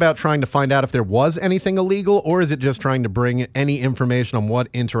lawsuit about trying to find out if there was anything illegal, or is it just trying to bring any information on what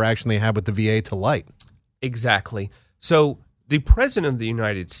interaction they had with the VA to light? Exactly. So the President of the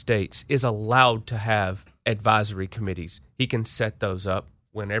United States is allowed to have advisory committees. He can set those up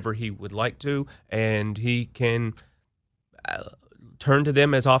whenever he would like to, and he can turn to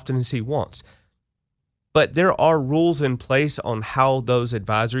them as often as he wants. But there are rules in place on how those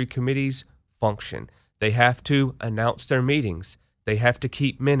advisory committees function. They have to announce their meetings. They have to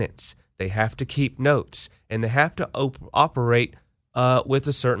keep minutes. They have to keep notes. And they have to operate with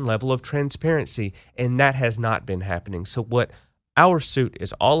a certain level of transparency. And that has not been happening. So what our suit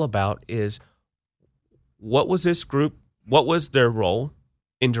is all about is, what was this group, what was their role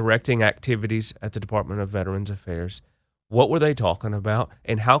in directing activities at the Department of Veterans Affairs? What were they talking about?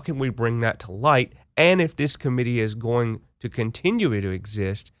 And how can we bring that to light? And if this committee is going to continue to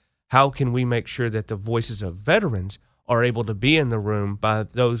exist, how can we make sure that the voices of veterans are able to be in the room by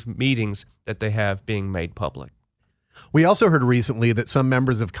those meetings that they have being made public? We also heard recently that some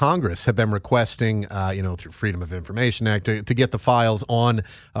members of Congress have been requesting, through Freedom of Information Act, to get the files on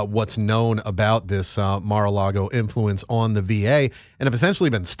what's known about this Mar-a-Lago influence on the VA, and have essentially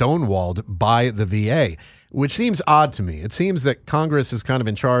been stonewalled by the VA, which seems odd to me. It seems that Congress is kind of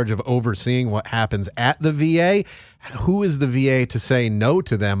in charge of overseeing what happens at the VA. Who is the VA to say no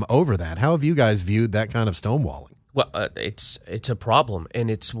to them over that? How have you guys viewed that kind of stonewalling? Well, it's a problem,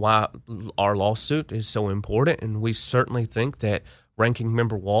 and it's why our lawsuit is so important, and we certainly think that Ranking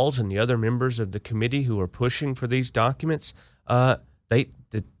Member Walz and the other members of the committee who are pushing for these documents, they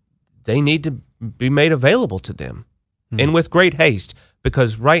need to be made available to them, and with great haste,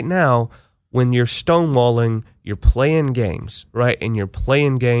 because right now, when you're stonewalling, you're playing games, right? And you're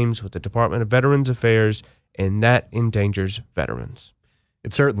playing games with the Department of Veterans Affairs, and that endangers veterans.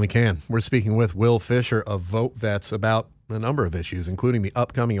 It certainly can. We're speaking with Will Fisher of Vote Vets about a number of issues, including the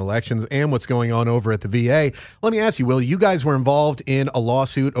upcoming elections and what's going on over at the VA. Let me ask you, Will, you guys were involved in a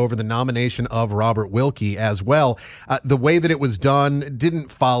lawsuit over the nomination of Robert Wilkie as well. The way that it was done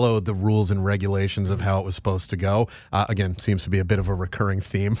didn't follow the rules and regulations of how it was supposed to go. Again, seems to be a bit of a recurring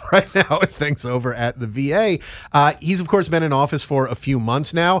theme right now with things over at the VA. He's, of course, been in office for a few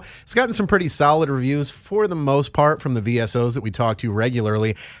months now. He's gotten some pretty solid reviews for the most part from the VSOs that we talk to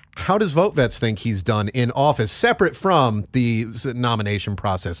regularly. How does VoteVets think he's done in office, separate from the nomination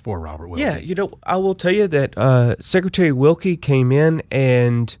process for Robert Wilkie? Yeah, I will tell you that Secretary Wilkie came in,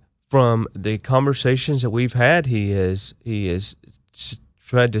 and from the conversations that we've had, he has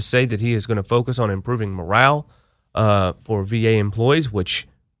tried to say that he is going to focus on improving morale for VA employees, which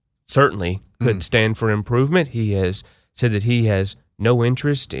certainly could stand for improvement. He has said that he has no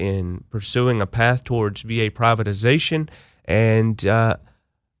interest in pursuing a path towards VA privatization, and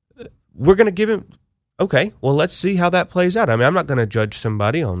we're going to give him, okay, well, let's see how that plays out. I mean, I'm not going to judge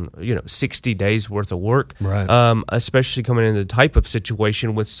somebody on, 60 days worth of work, right. Especially coming into the type of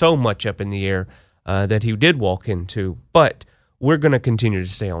situation with so much up in the air that he did walk into. But we're going to continue to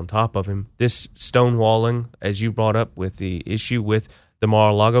stay on top of him. This stonewalling, as you brought up with the issue with the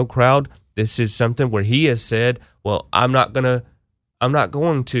Mar-a-Lago crowd, this is something where he has said, well, I'm not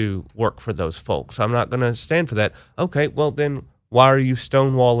going to work for those folks. I'm not going to stand for that. Okay, well, then why are you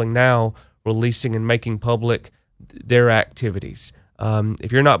stonewalling now, releasing and making public their activities?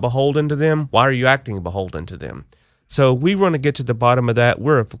 If you're not beholden to them, why are you acting beholden to them? So we want to get to the bottom of that.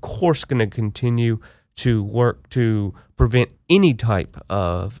 We're, of course, going to continue to work to prevent any type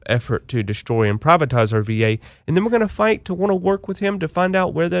of effort to destroy and privatize our VA. And then we're going to fight to want to work with him to find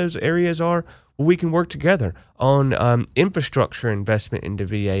out where those areas are where we can work together on infrastructure investment into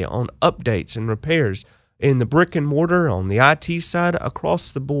VA, on updates and repairs, in the brick and mortar, on the IT side,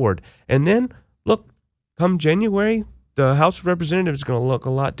 across the board. And then, look, come January, the House of Representatives is going to look a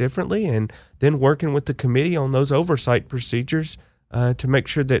lot differently, and then working with the committee on those oversight procedures to make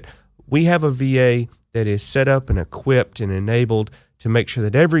sure that we have a VA that is set up and equipped and enabled to make sure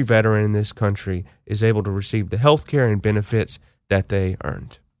that every veteran in this country is able to receive the health care and benefits that they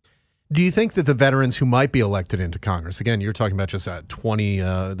earned. Do you think that the veterans who might be elected into Congress, again, you're talking about just 20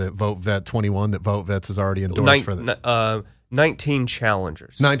 that VoteVet, 21 that VoteVets has already endorsed for the 19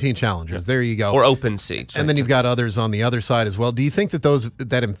 challengers. 19 challengers. There you go. Or open seats. And then you've got others on the other side as well. Do you think that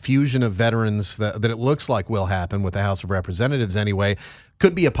that infusion of veterans that it looks like will happen with the House of Representatives anyway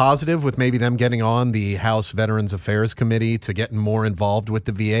could be a positive, with maybe them getting on the House Veterans Affairs Committee to getting more involved with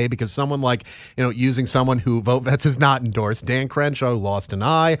the VA? Because someone like, using someone who VoteVets has not endorsed, Dan Crenshaw, lost an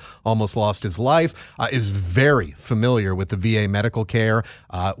eye, almost lost his life, is very familiar with the VA medical care,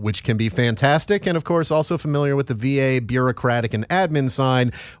 which can be fantastic, and of course also familiar with the VA bureaucratic and admin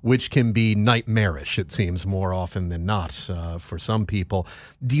side, which can be nightmarish, it seems, more often than not for some people.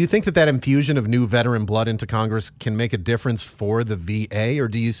 Do you think that infusion of new veteran blood into Congress can make a difference for the VA? Or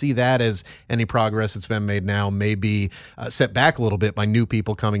do you see that as any progress that's been made now may be set back a little bit by new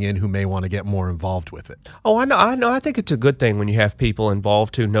people coming in who may want to get more involved with it? Oh, I know. I think it's a good thing when you have people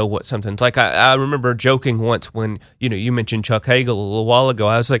involved who know what something's like. I remember joking once when, you mentioned Chuck Hagel a little while ago.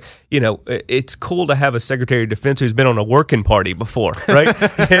 I was like, it's cool to have a Secretary of Defense who's been on a working party before, right?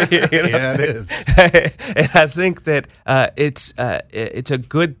 Yeah, it is. And I think that it's a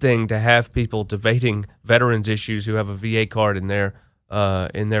good thing to have people debating veterans issues who have a VA card in their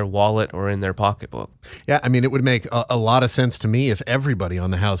wallet or in their pocketbook. Yeah, I mean, it would make a lot of sense to me if everybody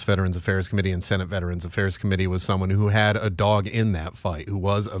on the House Veterans Affairs Committee and Senate Veterans Affairs Committee was someone who had a dog in that fight, who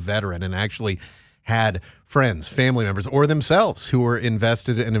was a veteran and actually had friends, family members, or themselves who were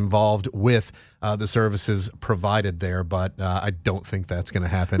invested and involved with the services provided there. But I don't think that's going to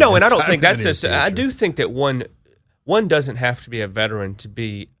happen. No, and I don't think that's just. I do think that one doesn't have to be a veteran to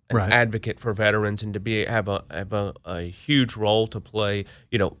be an advocate for veterans and to have a huge role to play.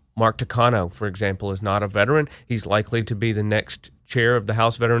 Mark Takano, for example, is not a veteran. He's likely to be the next chair of the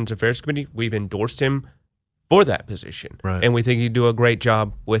House Veterans Affairs Committee. We've endorsed him for that position, and we think he'd do a great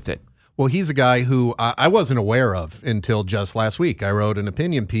job with it. Well, he's a guy who I wasn't aware of until just last week. I wrote an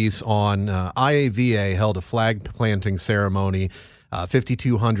opinion piece on IAVA held a flag planting ceremony,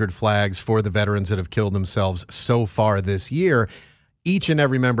 5,200 flags for the veterans that have killed themselves so far this year. Each and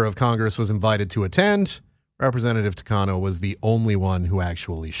every member of Congress was invited to attend. Representative Takano was the only one who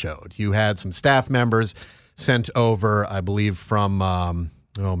actually showed. You had some staff members sent over, I believe, from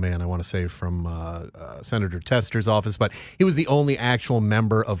oh man, I want to say from Senator Tester's office, but he was the only actual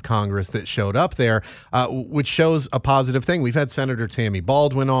member of Congress that showed up there, which shows a positive thing. We've had Senator Tammy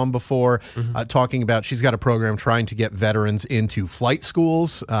Baldwin on before talking about she's got a program trying to get veterans into flight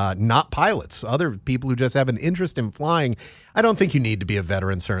schools, not pilots, other people who just have an interest in flying. I don't think you need to be a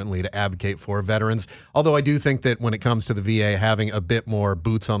veteran, certainly, to advocate for veterans, although I do think that when it comes to the VA, having a bit more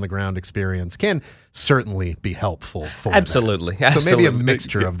boots-on-the-ground experience can certainly be helpful for Absolutely. them. So maybe a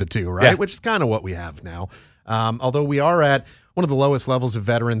mixture of the two, right? Yeah. Which is kind of what we have now. Although we are at one of the lowest levels of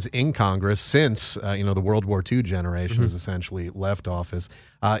veterans in Congress since, the World War II generation has essentially left office.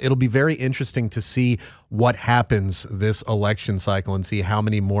 It'll be very interesting to see what happens this election cycle and see how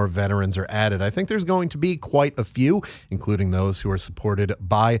many more veterans are added. I think there's going to be quite a few, including those who are supported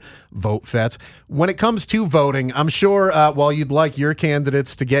by Vote Vets. When it comes to voting, I'm sure while you'd like your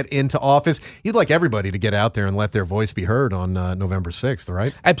candidates to get into office, you'd like everybody to get out there and let their voice be heard on November 6th,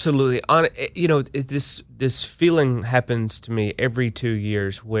 right? Absolutely. This feeling happens to me every 2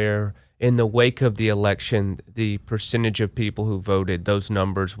 years where in the wake of the election, the percentage of people who voted, those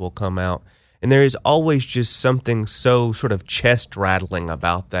numbers will come out. And there is always just something so sort of chest rattling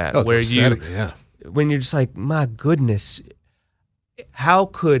about that, where when you're just like, my goodness, how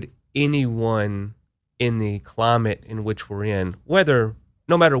could anyone in the climate in which we're in,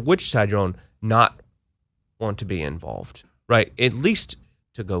 no matter which side you're on, not want to be involved, right? At least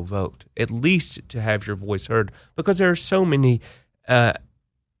to go vote, at least to have your voice heard, because there are so many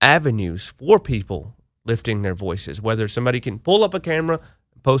avenues for people lifting their voices, whether somebody can pull up a camera,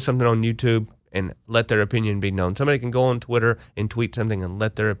 post something on YouTube and let their opinion be known. Somebody can go on Twitter and tweet something and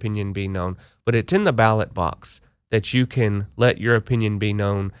let their opinion be known. But it's in the ballot box that you can let your opinion be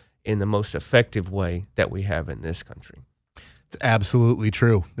known in the most effective way that we have in this country. It's absolutely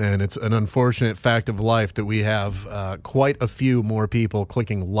true, and it's an unfortunate fact of life that we have quite a few more people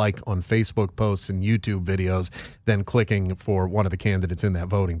clicking like on Facebook posts and YouTube videos than clicking for one of the candidates in that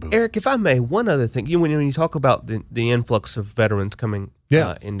voting booth. Eric, if I may, one other thing, when you talk about the influx of veterans coming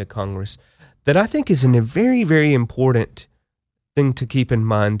into Congress, that I think is a very, very important thing to keep in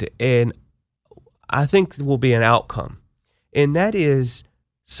mind, and I think will be an outcome, and that is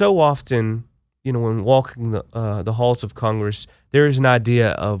so often, when walking the halls of Congress, there is an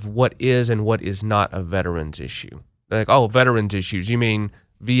idea of what is and what is not a veterans issue. Like, veterans issues, you mean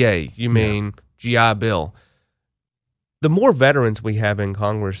VA, you mean GI Bill. The more veterans we have in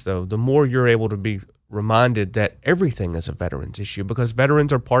Congress, though, the more you're able to be reminded that everything is a veterans issue, because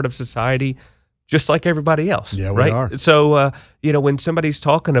veterans are part of society just like everybody else. Yeah, right? We are. So, when somebody's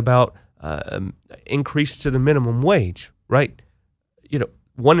talking about increase to the minimum wage, right?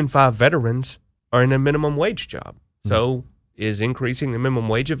 1 in 5 veterans are in a minimum wage job. So is increasing the minimum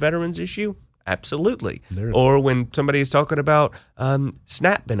wage a veterans issue? Absolutely. Or when somebody is talking about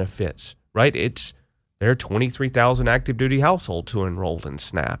SNAP benefits, right? There are 23,000 active duty households who are enrolled in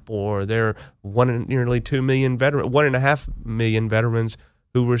SNAP, or there are nearly 2 million 1.5 million veterans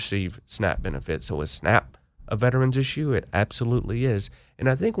who receive SNAP benefits. So is SNAP a veterans issue? It absolutely is. And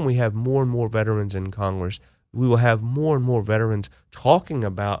I think when we have more and more veterans in Congress, we will have more and more veterans talking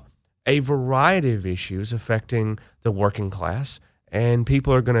about a variety of issues affecting the working class, and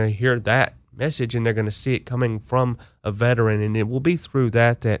people are going to hear that message and they're going to see it coming from a veteran, and it will be through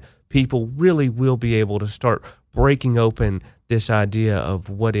that people really will be able to start breaking open this idea of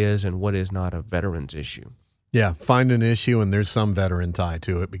what is and what is not a veterans issue. Yeah, find an issue and there's some veteran tied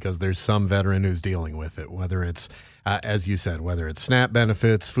to it, because there's some veteran who's dealing with it, whether it's, as you said, whether it's SNAP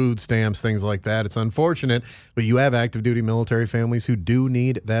benefits, food stamps, things like that. It's unfortunate, but you have active duty military families who do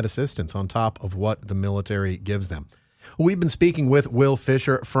need that assistance on top of what the military gives them. We've been speaking with Will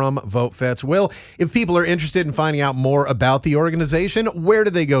Fisher from Vote Vets. Will, if people are interested in finding out more about the organization, where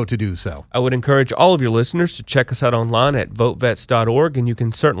do they go to do so? I would encourage all of your listeners to check us out online at votevets.org, and you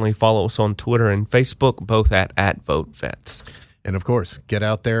can certainly follow us on Twitter and Facebook, both at VoteVets. And, of course, get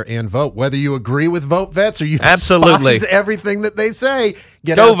out there and vote. Whether you agree with Vote Vets or you absolutely despise everything that they say,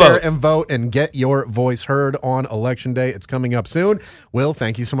 get Go out vote. there and vote and get your voice heard on Election Day. It's coming up soon. Will,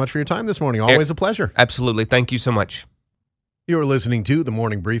 thank you so much for your time this morning. Always a pleasure. Absolutely. Thank you so much. You're listening to The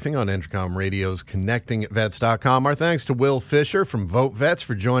Morning Briefing on Entercom Radio's ConnectingVets.com. Our thanks to Will Fisher from Vote Vets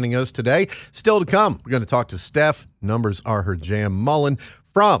for joining us today. Still to come, we're going to talk to Steph, numbers are her jam, Mullen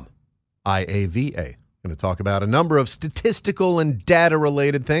from IAVA. We're going to talk about a number of statistical and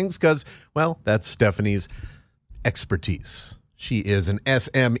data-related things because, well, that's Stephanie's expertise. She is an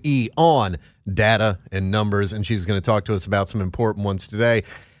SME on data and numbers, and she's going to talk to us about some important ones today.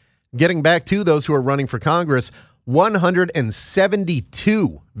 Getting back to those who are running for Congress,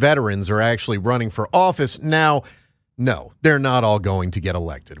 172 veterans are actually running for office. Now, no, they're not all going to get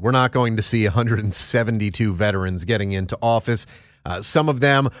elected. We're not going to see 172 veterans getting into office. Some of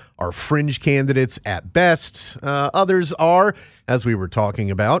them are fringe candidates at best. Others are, as we were talking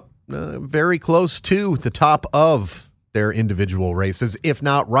about, very close to the top of their individual races, if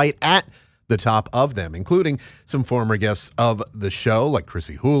not right at the top of them, including some former guests of the show like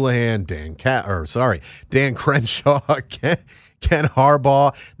Chrissy Houlihan, Dan Crenshaw, Ken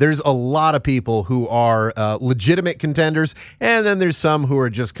Harbaugh. There's a lot of people who are legitimate contenders, and then there's some who are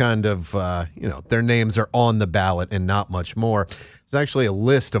just kind of, their names are on the ballot and not much more. There's actually a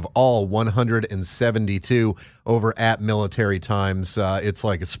list of all 172 over at Military Times. It's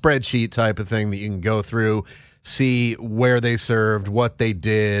like a spreadsheet type of thing that you can go through, see where they served, what they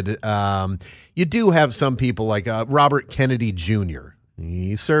did. You do have some people like Robert Kennedy Jr.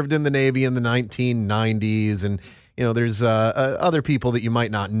 He served in the Navy in the 1990s, and there's other people that you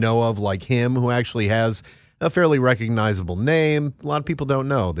might not know of like him who actually has a fairly recognizable name. A lot of people don't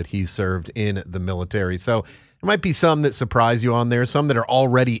know that he served in the military. So there might be some that surprise you on there, some that are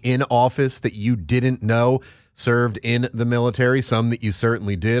already in office that you didn't know served in the military, some that you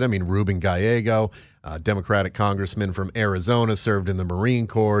certainly did. I mean, Ruben Gallego, Democratic congressman from Arizona, served in the Marine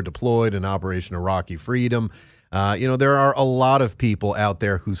Corps, deployed in Operation Iraqi Freedom. There are a lot of people out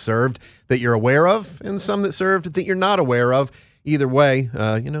there who served that you're aware of, and some that served that you're not aware of. Either way,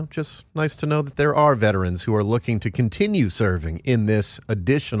 just nice to know that there are veterans who are looking to continue serving in this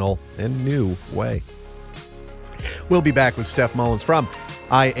additional and new way. We'll be back with Steph Mullins from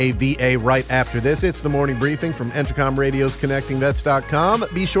IAVA right after this. It's the morning briefing from Entercom Radio's ConnectingVets.com.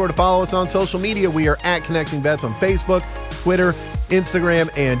 Be sure to follow us on social media. We are at Connecting Vets on Facebook, Twitter, Instagram,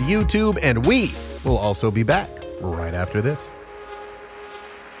 and YouTube, and we will also be back right after this.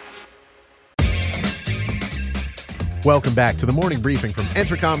 Welcome back to the morning briefing from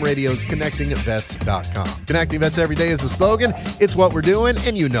Entercom Radio's ConnectingVets.com. Connecting Vets every day is the slogan. It's what we're doing,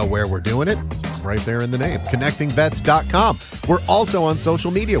 and you know where we're doing it. It's right there in the name, ConnectingVets.com. We're also on social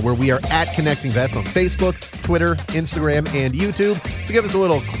media where we are at Connecting Vets on Facebook, Twitter, Instagram, and YouTube. So give us a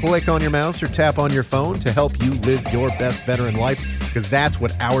little click on your mouse or tap on your phone to help you live your best veteran life, because that's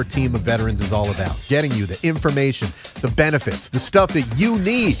what our team of veterans is all about. Getting you the information, the benefits, the stuff that you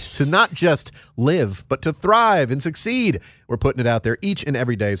need to not just live, but to thrive and succeed. We're putting it out there each and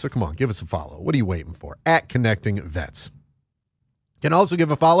every day. So come on, give us a follow. What are you waiting for? At Connecting Vets. You can also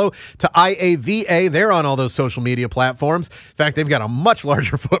give a follow to IAVA. They're on all those social media platforms. In fact, they've got a much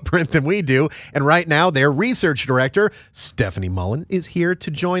larger footprint than we do. And right now, their research director, Stephanie Mullen, is here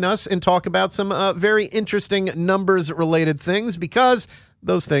to join us and talk about some very interesting numbers-related things, because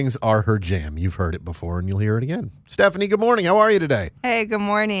those things are her jam. You've heard it before, and you'll hear it again. Stephanie, good morning. How are you today? Hey, good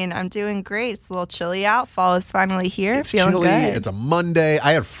morning. I'm doing great. It's a little chilly out. Fall is finally here. It's feeling chilly. Good. It's a Monday.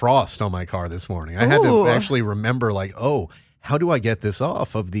 I had frost on my car this morning. I had to actually remember, how do I get this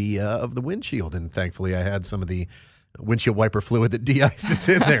off of the windshield? And thankfully, I had some of the windshield wiper fluid that de-ices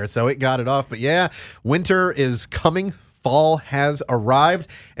in there, so it got it off. But yeah, winter is coming. Fall has arrived.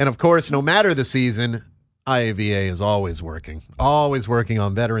 And of course, no matter the season, IAVA is always working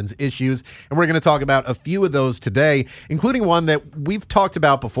on veterans issues. And we're going to talk about a few of those today, including one that we've talked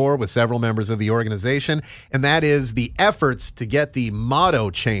about before with several members of the organization, and that is the efforts to get the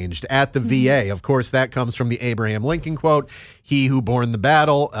motto changed at the VA. Of course, that comes from the Abraham Lincoln quote, "He who borne the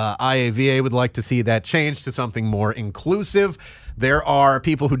battle." IAVA would like to see that changed to something more inclusive. There are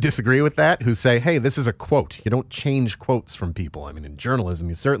people who disagree with that, who say, hey, this is a quote. You don't change quotes from people. I mean, in journalism,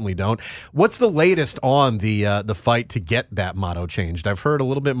 you certainly don't. What's the latest on the fight to get that motto changed? I've heard a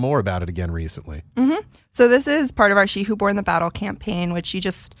little bit more about it again recently. Mm-hmm. So this is part of our She Who Borne the Battle campaign, which you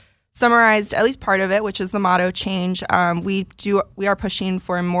just summarized at least part of it, which is the motto change. We are pushing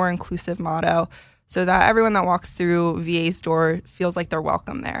for a more inclusive motto, so that everyone that walks through VA's door feels like they're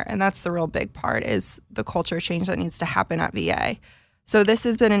welcome there. And that's the real big part, is the culture change that needs to happen at VA. So this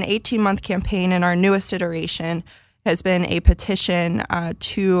has been an 18-month campaign, and our newest iteration has been a petition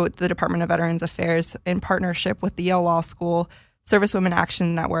to the Department of Veterans Affairs in partnership with the Yale Law School, Servicewomen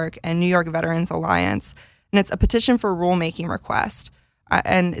Action Network, and New York Veterans Alliance. And it's a petition for rulemaking request.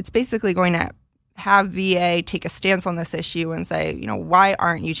 And it's basically going to have VA take a stance on this issue and say, why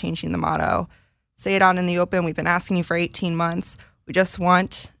aren't you changing the motto? Say it out in the open. We've been asking you for 18 months. We just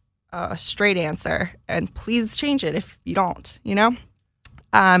want a straight answer, and please change it if you don't,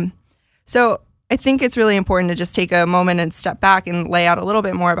 So I think it's really important to just take a moment and step back and lay out a little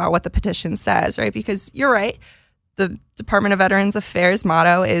bit more about what the petition says, right? Because you're right. The Department of Veterans Affairs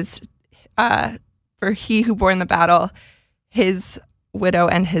motto is for he who borne the battle, his widow,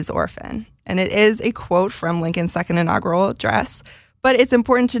 and his orphan. And it is a quote from Lincoln's second inaugural address. But it's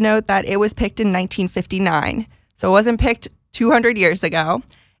important to note that it was picked in 1959. So it wasn't picked 200 years ago,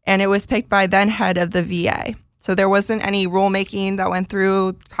 and it was picked by then head of the VA. So there wasn't any rulemaking that went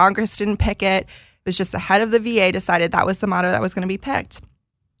through. Congress didn't pick it. It was just the head of the VA decided that was the motto that was going to be picked.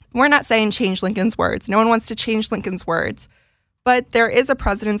 We're not saying change Lincoln's words. No one wants to change Lincoln's words. But there is a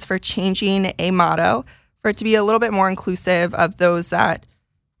precedence for changing a motto for it to be a little bit more inclusive of those that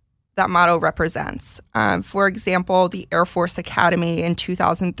motto represents. For example, the Air Force Academy in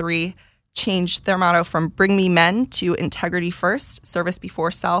 2003 changed their motto from Bring Me Men to Integrity First, Service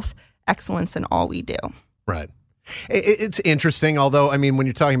Before Self, Excellence in All We Do. Right. It's interesting, although, I mean, when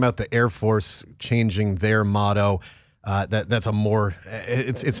you're talking about the Air Force changing their motto, that's a more,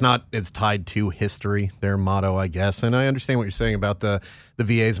 it's not as tied to history, their motto, I guess. And I understand what you're saying about the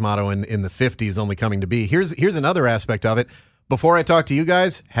VA's motto in the 50s only coming to be. Here's another aspect of it. Before I talked to you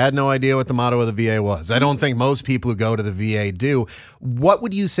guys, had no idea what the motto of the VA was. I don't think most people who go to the VA do. What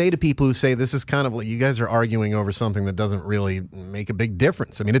would you say to people who say this is kind of like you guys are arguing over something that doesn't really make a big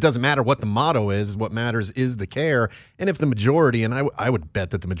difference? I mean, it doesn't matter what the motto is. What matters is the care. And if the majority, and I would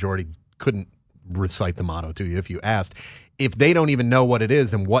bet that the majority couldn't recite the motto to you if you asked, if they don't even know what it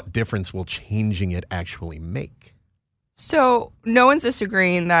is, then what difference will changing it actually make? So no one's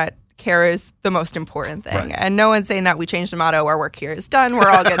disagreeing that care is the most important thing. Right. And no one's saying that we changed the motto, our work here is done,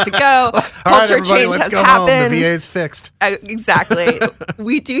 we're all good to go. Culture change has happened. Home. The VA is fixed. Exactly.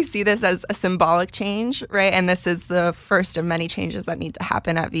 We do see this as a symbolic change, right? And this is the first of many changes that need to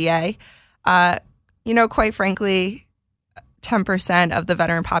happen at VA. Quite frankly, 10% of the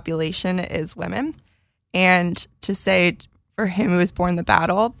veteran population is women. And to say for him who was born in the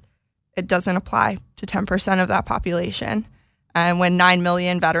battle, it doesn't apply to 10% of that population. And when 9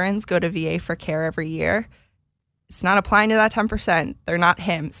 million veterans go to VA for care every year, it's not applying to that 10%. They're not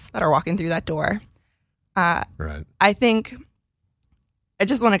hymns that are walking through that door. Right. I think I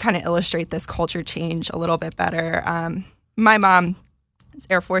just want to kind of illustrate this culture change a little bit better. My mom is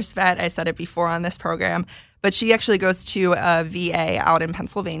Air Force vet. I said it before on this program, but she actually goes to a VA out in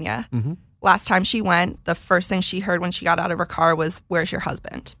Pennsylvania. Mm-hmm. Last time she went, the first thing she heard when she got out of her car was, "Where's your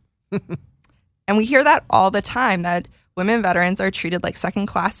husband?" And we hear that all the time, that women veterans are treated like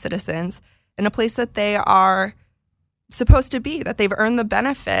second-class citizens in a place that they are supposed to be, that they've earned the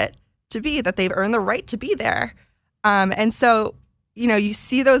benefit to be, that they've earned the right to be there. And so, you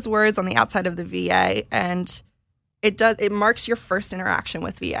see those words on the outside of the VA, and it marks your first interaction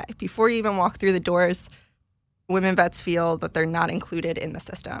with VA. Before you even walk through the doors, women vets feel that they're not included in the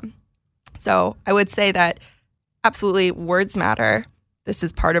system. So I would say that absolutely words matter. This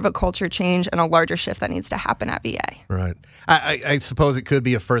is part of a culture change and a larger shift that needs to happen at VA. Right. I suppose it could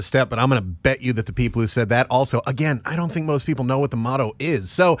be a first step, but I'm going to bet you that the people who said that also, again, I don't think most people know what the motto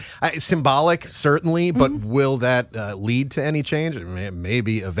is. So symbolic, certainly, but will that lead to any change?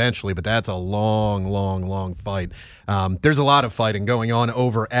 Maybe eventually, but that's a long, long, long fight. There's a lot of fighting going on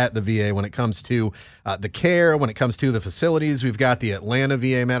over at the VA when it comes to the care, when it comes to the facilities. We've got the Atlanta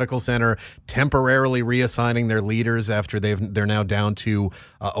VA Medical Center temporarily reassigning their leaders after they're now down to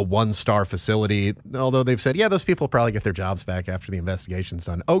a one-star facility, although they've said, yeah, those people probably get their jobs back after the investigation's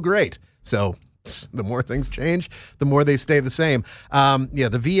done. Oh, great. So the more things change, the more they stay the same.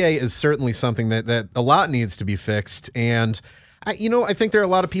 The VA is certainly something that a lot needs to be fixed. And I think there are a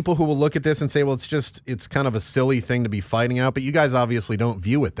lot of people who will look at this and say, well, it's kind of a silly thing to be fighting out, but you guys obviously don't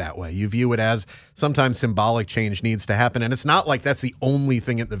view it that way. You view it as sometimes symbolic change needs to happen. And it's not like that's the only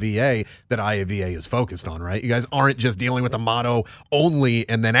thing at the VA that IAVA is focused on, right? You guys aren't just dealing with the motto only,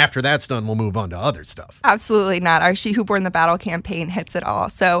 and then after that's done, we'll move on to other stuff. Absolutely not. Our She Who Born the Battle campaign hits it all.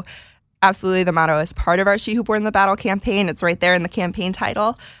 So absolutely, the motto is part of our She Who Born the Battle campaign. It's right there in the campaign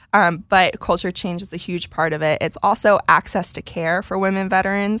title. But culture change is a huge part of it. It's also access to care for women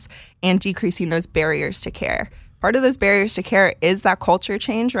veterans and decreasing those barriers to care. Part of those barriers to care is that culture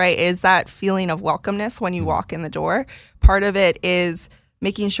change, right? Is that feeling of welcomeness when you walk in the door. Part of it is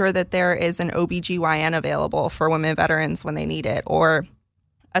making sure that there is an OBGYN available for women veterans when they need it, or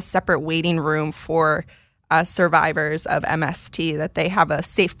a separate waiting room for survivors of MST, that they have a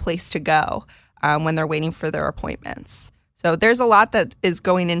safe place to go when they're waiting for their appointments. So there's a lot that is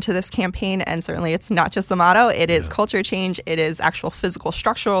going into this campaign, and certainly it's not just the motto. It is culture change. It is actual physical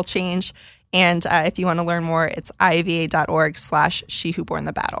structural change. And if you want to learn more, it's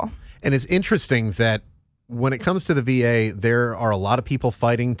iava.org/SheWhoBornTheBattle. And it's interesting that when it comes to the VA, there are a lot of people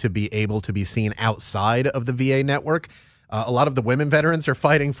fighting to be able to be seen outside of the VA network. A lot of the women veterans are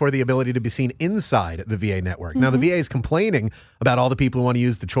fighting for the ability to be seen inside the VA network. Now, the VA is complaining about all the people who want to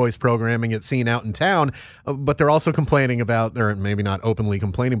use the choice programming at Seen Out in Town, but they're also complaining about, or maybe not openly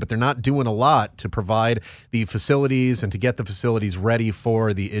complaining, but they're not doing a lot to provide the facilities and to get the facilities ready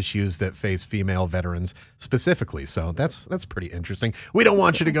for the issues that face female veterans specifically. So that's pretty interesting. We don't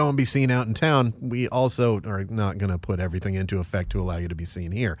want you to go and be seen out in town. We also are not going to put everything into effect to allow you to be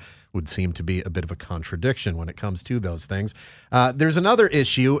seen here. Would seem to be a bit of a contradiction when it comes to those things. There's another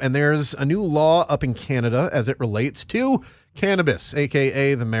issue, and there's a new law up in Canada as it relates to cannabis,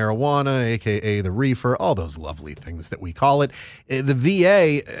 a.k.a. the marijuana, a.k.a. the reefer, all those lovely things that we call it. The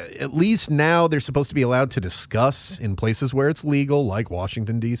VA, at least now, they're supposed to be allowed to discuss in places where it's legal, like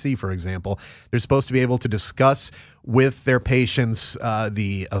Washington, D.C., for example. They're supposed to be able to discuss with their patients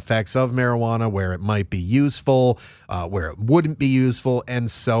the effects of marijuana, where it might be useful, where it wouldn't be useful,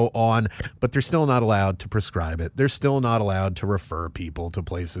 and so on. But they're still not allowed to prescribe it. They're still not allowed to refer people to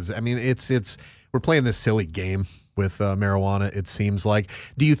places. I mean, we're playing this silly game with marijuana, it seems like.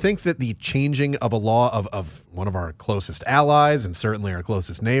 Do you think that the changing of a law of one of our closest allies and certainly our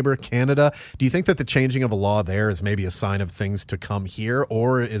closest neighbor, Canada, do you think that the changing of a law there is maybe a sign of things to come here,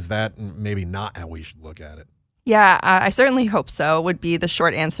 or is that maybe not how we should look at it? Yeah, I certainly hope so, would be the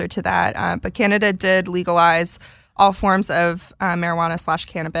short answer to that. But Canada did legalize all forms of marijuana /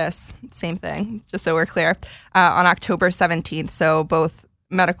 cannabis, same thing, just so we're clear, on October 17th. So both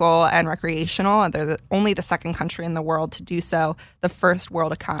medical and recreational, and they're only the second country in the world to do so, the first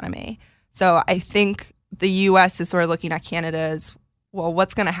world economy. So I think the U.S. is sort of looking at Canada as, well,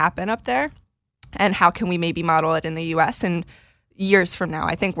 what's going to happen up there? And how can we maybe model it in the U.S.? And years from now,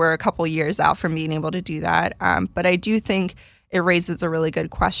 I think we're a couple years out from being able to do that. But I do think it raises a really good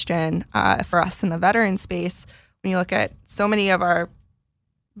question for us in the veteran space. When you look at so many of our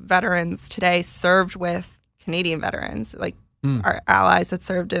veterans today served with Canadian veterans, like our allies that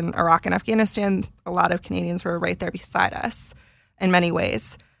served in Iraq and Afghanistan, a lot of Canadians were right there beside us in many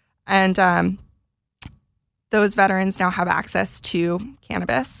ways. And those veterans now have access to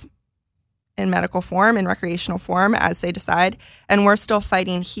cannabis in medical form, in recreational form, as they decide. And we're still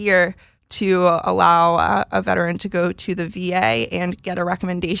fighting here to allow a veteran to go to the VA and get a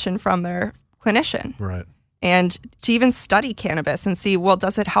recommendation from their clinician. Right. And to even study cannabis and see, well,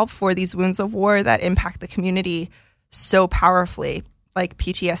 does it help for these wounds of war that impact the community so powerfully, like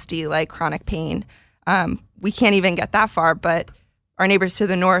PTSD, like chronic pain? We can't even get that far, but our neighbors to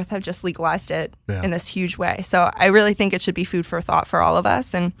the north have just legalized it in this huge way. So I really think it should be food for thought for all of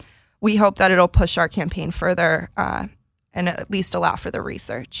us. And we hope that it'll push our campaign further and at least allow for the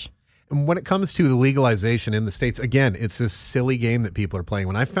research. And when it comes to the legalization in the States, again, it's this silly game that people are playing.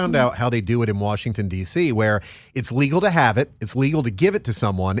 When I found out how they do it in Washington, D.C., where it's legal to have it, it's legal to give it to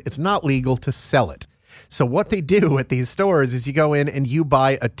someone, it's not legal to sell it. So what they do at these stores is you go in and you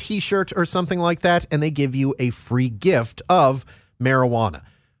buy a T-shirt or something like that, and they give you a free gift of marijuana.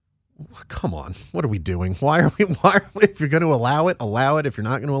 Come on, what are we doing? Why are we, if you're going to allow it, allow it. If you're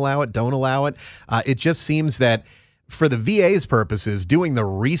not going to allow it, don't allow it. It just seems that for the VA's purposes, doing the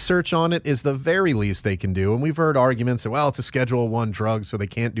research on it is the very least they can do. And we've heard arguments that, well, it's a Schedule I drug, so they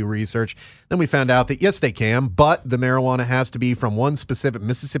can't do research. Then we found out that, yes, they can, but the marijuana has to be from one specific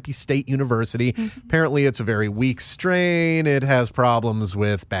Mississippi State University. Apparently, it's a very weak strain. It has problems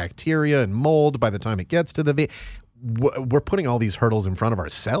with bacteria and mold by the time it gets to the VA. We're putting all these hurdles in front of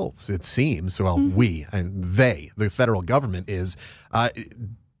ourselves, it seems. Well, we and they, the federal government, is.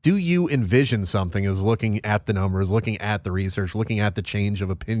 Do you envision something as looking at the numbers, looking at the research, looking at the change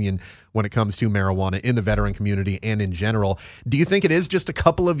of opinion when it comes to marijuana in the veteran community and in general? Do you think it is just a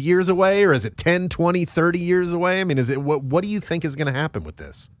couple of years away, or is it 10, 20, 30 years away? I mean, is it what do you think is going to happen with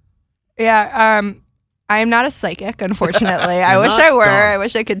this? Yeah, I am not a psychic, unfortunately. I wish I were. I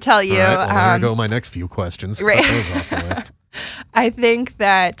wish I could tell you. All right, well, there go my next few questions. Right. Those off the list. I think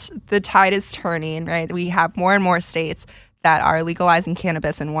that the tide is turning, right? We have more and more states that are legalizing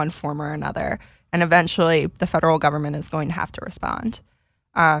cannabis in one form or another. And eventually the federal government is going to have to respond.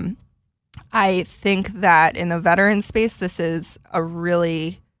 I think that in the veteran space, this is a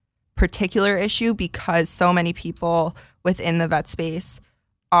really particular issue because so many people within the vet space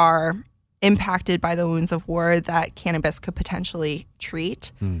are impacted by the wounds of war that cannabis could potentially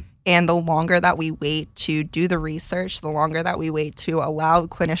treat. And the longer that we wait to do the research, the longer that we wait to allow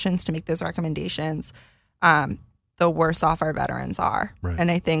clinicians to make those recommendations, the worse off our veterans are. Right.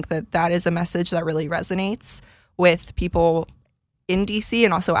 And I think that that is a message that really resonates with people in DC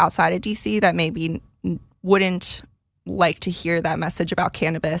and also outside of DC that maybe wouldn't like to hear that message about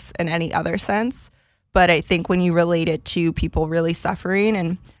cannabis in any other sense. But I think when you relate it to people really suffering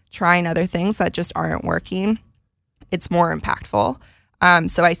and trying other things that just aren't working, it's more impactful.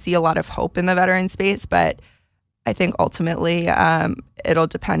 So I see a lot of hope in the veteran space, but I think ultimately it'll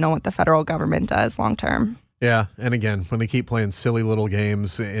depend on what the federal government does long term. Yeah, and again, when they keep playing silly little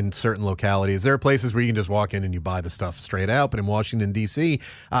games in certain localities, there are places where you can just walk in and you buy the stuff straight out. But in Washington, D.C.,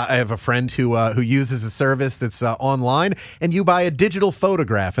 I have a friend who uses a service that's online, and you buy a digital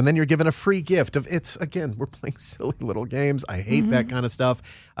photograph, and then you're given a free gift of it's, again, we're playing silly little games. I hate that kind of stuff.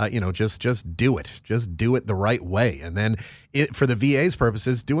 Just do it. Just do it the right way. And then for the VA's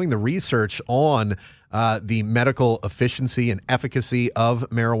purposes, doing the research on the medical efficiency and efficacy of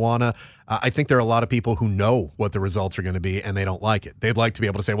marijuana. I think there are a lot of people who know what the results are going to be and they don't like it. They'd like to be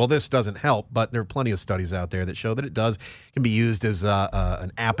able to say, well, this doesn't help, but there are plenty of studies out there that show that it does. It can be used as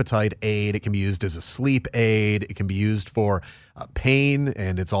an appetite aid. It can be used as a sleep aid. It can be used for pain,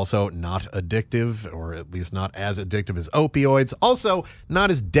 and it's also not addictive, or at least not as addictive as opioids. Also,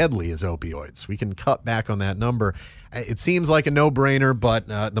 not as deadly as opioids. We can cut back on that number. It seems like a no-brainer, but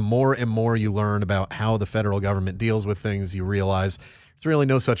the more and more you learn about how the federal government deals with things, you realize there's really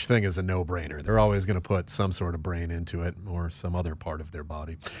no such thing as a no-brainer. They're always going to put some sort of brain into it or some other part of their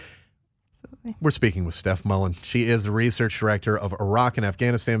body. Absolutely. We're speaking with Steph Mullen. She is the research director of Iraq and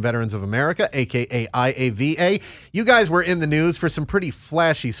Afghanistan Veterans of America, a.k.a. IAVA. You guys were in the news for some pretty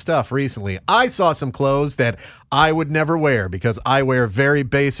flashy stuff recently. I saw some clothes that I would never wear because I wear very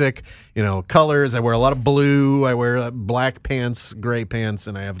basic, colors. I wear a lot of blue. I wear black pants, gray pants,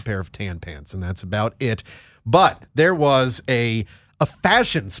 and I have a pair of tan pants, and that's about it. But there was a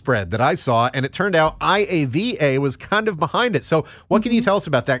fashion spread that I saw, and it turned out IAVA was kind of behind it. So what can you tell us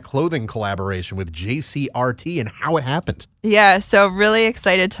about that clothing collaboration with JCRT and how it happened? Yeah, so really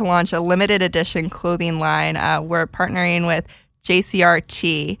excited to launch a limited edition clothing line. We're partnering with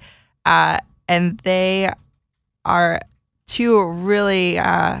JCRT, and they are two really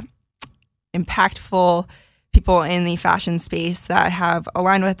impactful people in the fashion space that have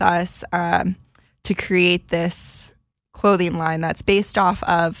aligned with us to create this clothing line that's based off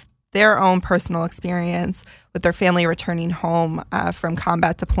of their own personal experience with their family returning home from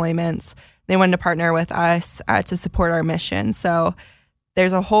combat deployments. They wanted to partner with us to support our mission. So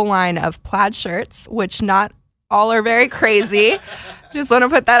there's a whole line of plaid shirts, which not all are very crazy. Just want to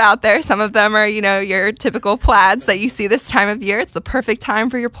put that out there. Some of them are, your typical plaids that you see this time of year. It's the perfect time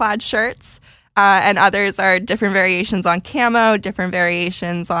for your plaid shirts. And others are different variations on camo, different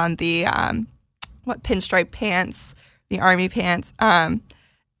variations on the pinstripe pants, the army pants.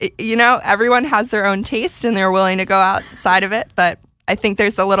 Everyone has their own taste and they're willing to go outside of it, but I think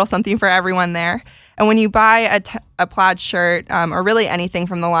there's a little something for everyone there. And when you buy a plaid shirt or really anything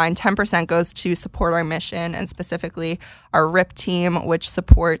from the line, 10% goes to support our mission and specifically our RIP team, which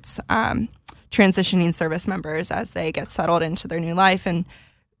supports transitioning service members as they get settled into their new life and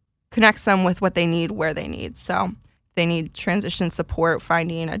connects them with what they need where they need. So if they need transition support,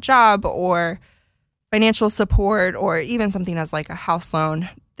 finding a job or financial support, or even something as like a house loan,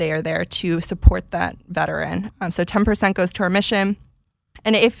 they are there to support that veteran. So 10% goes to our mission.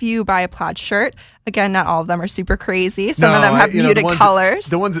 And if you buy a plaid shirt, again, not all of them are super crazy. Some of them have muted colors.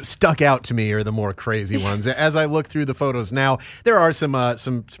 The ones that stuck out to me are the more crazy ones. As I look through the photos now, there are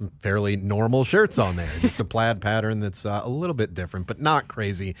some fairly normal shirts on there. Just a plaid pattern that's a little bit different, but not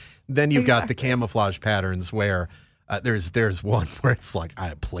crazy. Then you've got the camouflage patterns where there's one where it's like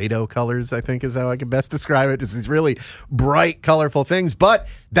Play-Doh colors, I think is how I can best describe it. It's these really bright, colorful things, but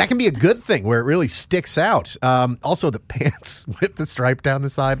that can be a good thing where it really sticks out. Also, the pants with the stripe down the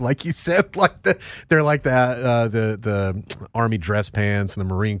side, like you said, they're like the Army dress pants and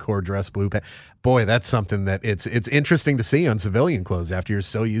the Marine Corps dress blue pants. Boy, that's something that it's interesting to see on civilian clothes after you're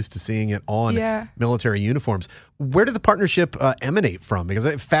so used to seeing it on military uniforms. Where did the partnership emanate from?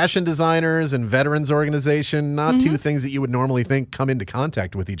 Because fashion designers and veterans organization, not two things that you would normally think come into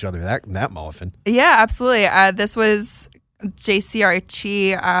contact with each other that often. Yeah, absolutely. This was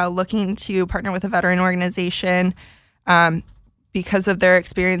JCRT looking to partner with a veteran organization because of their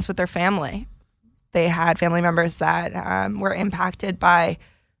experience with their family. They had family members that were impacted by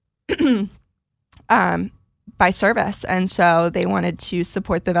service, and so they wanted to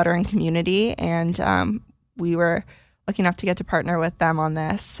support the veteran community, and we were lucky enough to get to partner with them on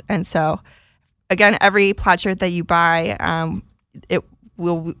this. And so, again, every plaid shirt that you buy,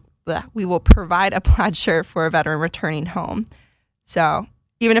 we will provide a plaid shirt for a veteran returning home. So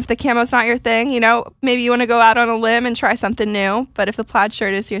even if the camo's not your thing, maybe you want to go out on a limb and try something new. But if the plaid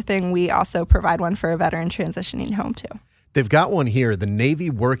shirt is your thing, we also provide one for a veteran transitioning home too. They've got one here, the Navy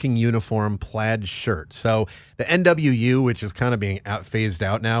working uniform plaid shirt. So the NWU, which is kind of being phased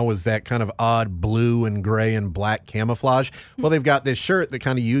out now, was that kind of odd blue and gray and black camouflage. Well, they've got this shirt that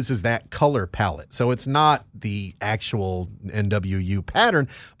kind of uses that color palette. So it's not the actual NWU pattern,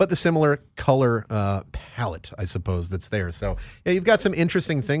 but the similar color palette, I suppose, that's there. So yeah, you've got some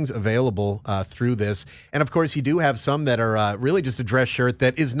interesting things available through this. And of course, you do have some that are really just a dress shirt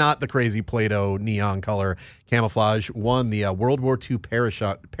that is not the crazy Play-Doh neon color camouflage. One, the World War II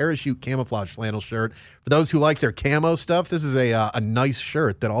parachute camouflage flannel shirt. For those who like their camo stuff, this is a nice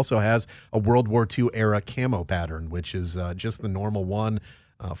shirt that also has a World War II era camo pattern, which is just the normal one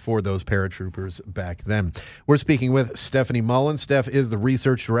for those paratroopers back then. We're speaking with Stephanie Mullen. Steph is the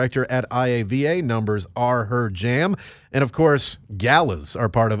research director at IAVA. Numbers are her jam. And of course, galas are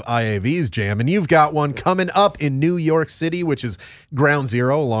part of IAV's jam. And you've got one coming up in New York City, which is ground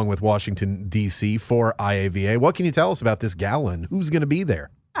zero, along with Washington, D.C. for IAVA. What can you tell us about this gala and who's going to be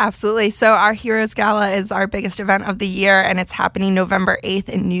there? Absolutely. So our Heroes Gala is our biggest event of the year, and it's happening November 8th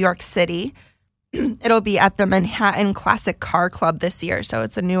in New York City. It'll be at the Manhattan Classic Car Club this year, so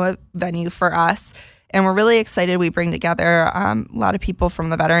it's a new venue for us. And we're really excited. We bring together a lot of people from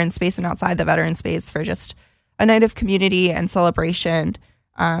the veteran space and outside the veteran space for just a night of community and celebration.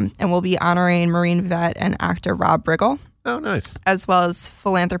 And we'll be honoring Marine vet and actor Rob Riggle. Oh, nice. As well as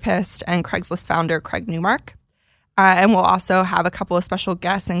philanthropist and Craigslist founder Craig Newmark. And we'll also have a couple of special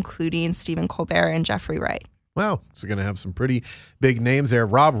guests, including Stephen Colbert and Jeffrey Wright. Wow. So going to have some pretty big names there.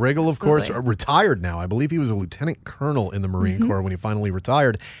 Rob Riggle, of course, retired now. I believe he was a lieutenant colonel in the Marine Corps when he finally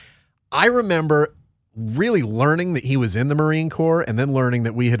retired. I remember really learning that he was in the Marine Corps and then learning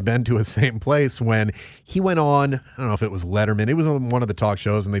that we had been to a same place when he went on, I don't know if it was Letterman. It was on one of the talk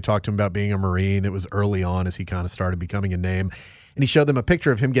shows, and they talked to him about being a Marine. It was early on as he kind of started becoming a name. And he showed them a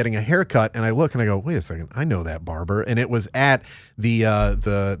picture of him getting a haircut, and I look and I go, wait a second, I know that barber. And it was at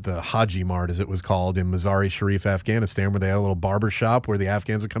the Haji Mart, as it was called, in Mazar-e Sharif, Afghanistan, where they had a little barber shop where the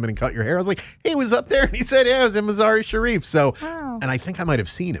Afghans would come in and cut your hair. I was like, hey, he was up there, and he said, yeah, I was in Mazar-e Sharif. So, wow. And I think I might have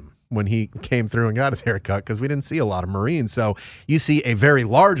seen him when he came through and got his haircut, because we didn't see a lot of Marines. So you see a very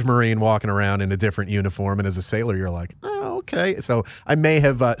large Marine walking around in a different uniform, and as a sailor, you're like, oh, okay. So I may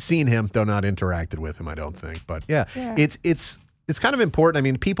have seen him, though not interacted with him, I don't think. But yeah. It's kind of important. I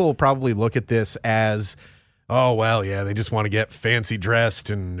mean, people will probably look at this as, oh, well, yeah, they just want to get fancy dressed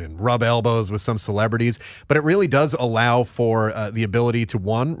and rub elbows with some celebrities. But it really does allow for the ability to,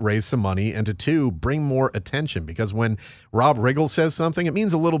 one, raise some money, and to, two, bring more attention. Because when Rob Riggle says something, it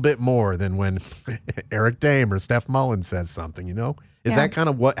means a little bit more than when Eric Dame or Steph Mullen says something, you know? Is that kind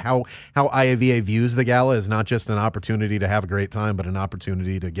of how IAVA views the gala, is not just an opportunity to have a great time, but an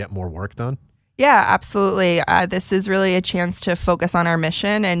opportunity to get more work done? Yeah, absolutely. This is really a chance to focus on our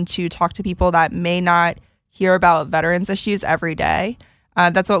mission and to talk to people that may not hear about veterans issues every day.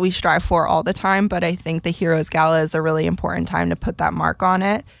 That's what we strive for all the time, but I think the Heroes Gala is a really important time to put that mark on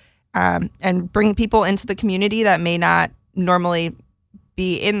it, and bring people into the community that may not normally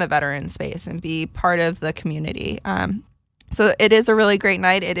be in the veteran space and be part of the community. So it is a really great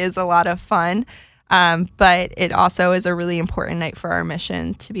night. It is a lot of fun. But it also is a really important night for our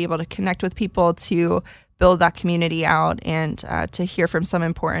mission to be able to connect with people, to build that community out, and to hear from some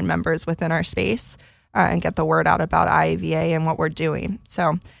important members within our space, and get the word out about IAVA and what we're doing.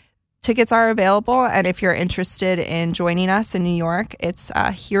 So tickets are available, and if you're interested in joining us in New York, it's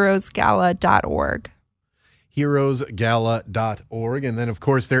heroesgala.org. heroesgala.org. And then, of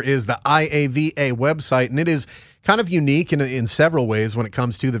course, there is the IAVA website, and it is kind of unique in several ways when it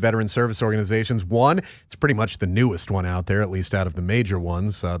comes to the veteran service organizations. One, it's pretty much the newest one out there, at least out of the major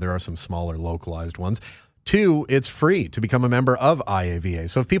ones. There are some smaller localized ones. Two, it's free to become a member of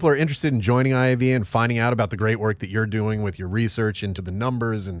IAVA. So if people are interested in joining IAVA and finding out about the great work that you're doing with your research into the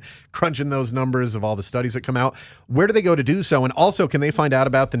numbers and crunching those numbers of all the studies that come out, where do they go to do so? And also, can they find out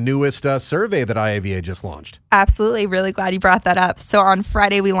about the newest survey that IAVA just launched? Absolutely. Really glad you brought that up. So on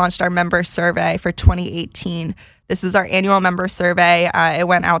Friday, we launched our member survey for 2018. This is our annual member survey. It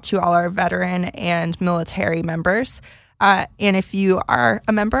went out to all our veteran and military members. And if you are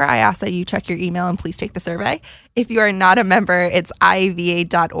a member, I ask that you check your email and please take the survey. If you are not a member, it's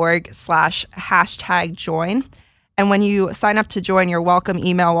iava.org/#join. And when you sign up to join, your welcome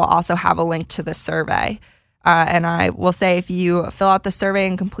email will also have a link to the survey. And I will say, if you fill out the survey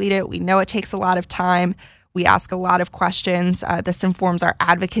and complete it, we know it takes a lot of time. We ask a lot of questions. This informs our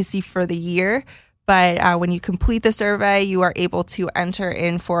advocacy for the year. But when you complete the survey, you are able to enter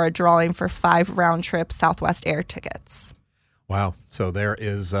in for a drawing for 5 round-trip Southwest Air tickets. Wow. So there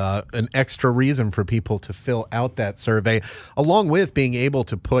is an extra reason for people to fill out that survey, along with being able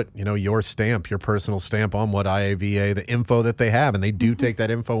to put, your stamp, your personal stamp on what IAVA, the info that they have. And they do take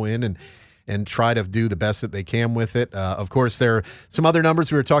that info in and try to do the best that they can with it. Of course, there are some other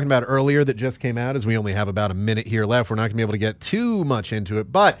numbers we were talking about earlier that just came out, as we only have about a minute here left. We're not going to be able to get too much into it,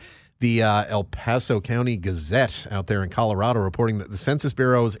 but the El Paso County Gazette out there in Colorado reporting that the Census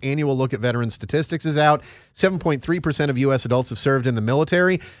Bureau's annual look at veteran statistics is out. 7.3% of U.S. adults have served in the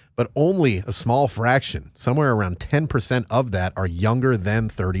military, but only a small fraction, somewhere around 10% of that, are younger than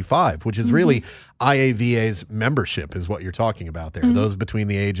 35, which is really IAVA's membership is what you're talking about there. Those between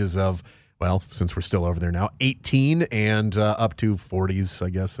the ages of, well, since we're still over there now, 18 and up to 40s,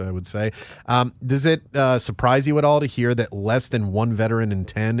 I guess I would say. Does it surprise you at all to hear that less than one veteran in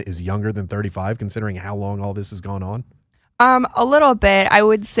 10 is younger than 35, considering how long all this has gone on? A little bit. I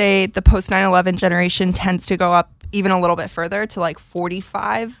would say the post 9/11 generation tends to go up even a little bit further to like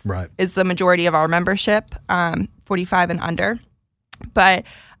 45 is the majority of our membership, 45 and under. But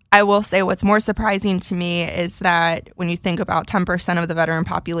I will say what's more surprising to me is that when you think about 10% of the veteran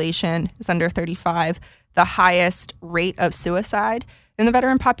population is under 35, the highest rate of suicide in the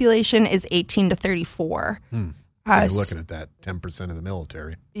veteran population is 18 to 34. You're looking at that 10% of the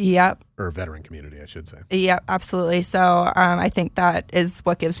military. Yep. Or veteran community, I should say. Yep, absolutely. So I think that is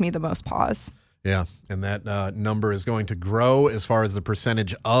what gives me the most pause. Yeah, and that number is going to grow as far as the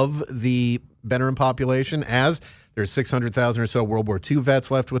percentage of the veteran population, as there's 600,000 or so World War II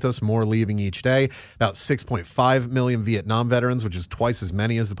vets left with us, more leaving each day. About 6.5 million Vietnam veterans, which is twice as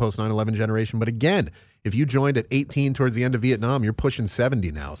many as the post 9/11 generation. But again, if you joined at 18 towards the end of Vietnam, you're pushing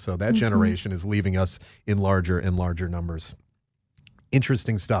 70 now. So that generation is leaving us in larger and larger numbers.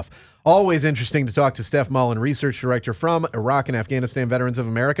 Interesting stuff. Always interesting to talk to Steph Mullen, Research Director from Iraq and Afghanistan Veterans of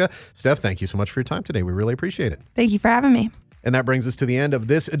America. Steph, thank you so much for your time today. We really appreciate it. Thank you for having me. And that brings us to the end of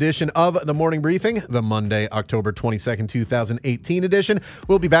this edition of The Morning Briefing, the Monday, October 22nd, 2018 edition.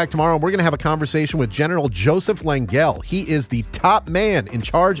 We'll be back tomorrow, and we're going to have a conversation with General Joseph Lengyel. He is the top man in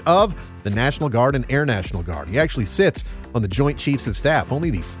charge of the National Guard and Air National Guard. He actually sits on the Joint Chiefs of Staff, only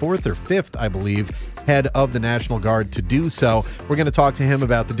the 4th or 5th, I believe, head of the National Guard to do so. We're going to talk to him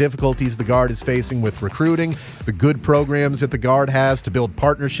about the difficulties the Guard is facing with recruiting, the good programs that the Guard has to build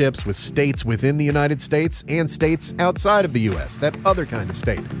partnerships with states within the United States and states outside of the U.S., that other kind of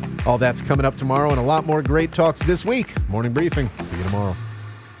state. All that's coming up tomorrow, and a lot more great talks this week. Morning Briefing. See you tomorrow.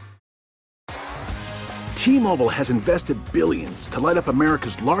 T-Mobile has invested billions to light up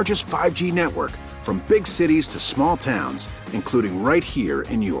America's largest 5G network, from big cities to small towns, including right here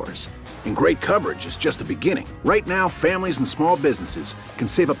in yours. And great coverage is just the beginning. Right now, families and small businesses can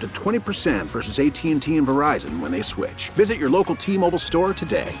save up to 20% versus AT&T and Verizon when they switch. Visit your local T-Mobile store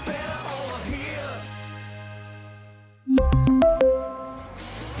today.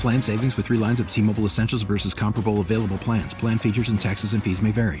 Plan savings with 3 lines of T-Mobile Essentials versus comparable available plans. Plan features and taxes and fees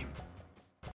may vary.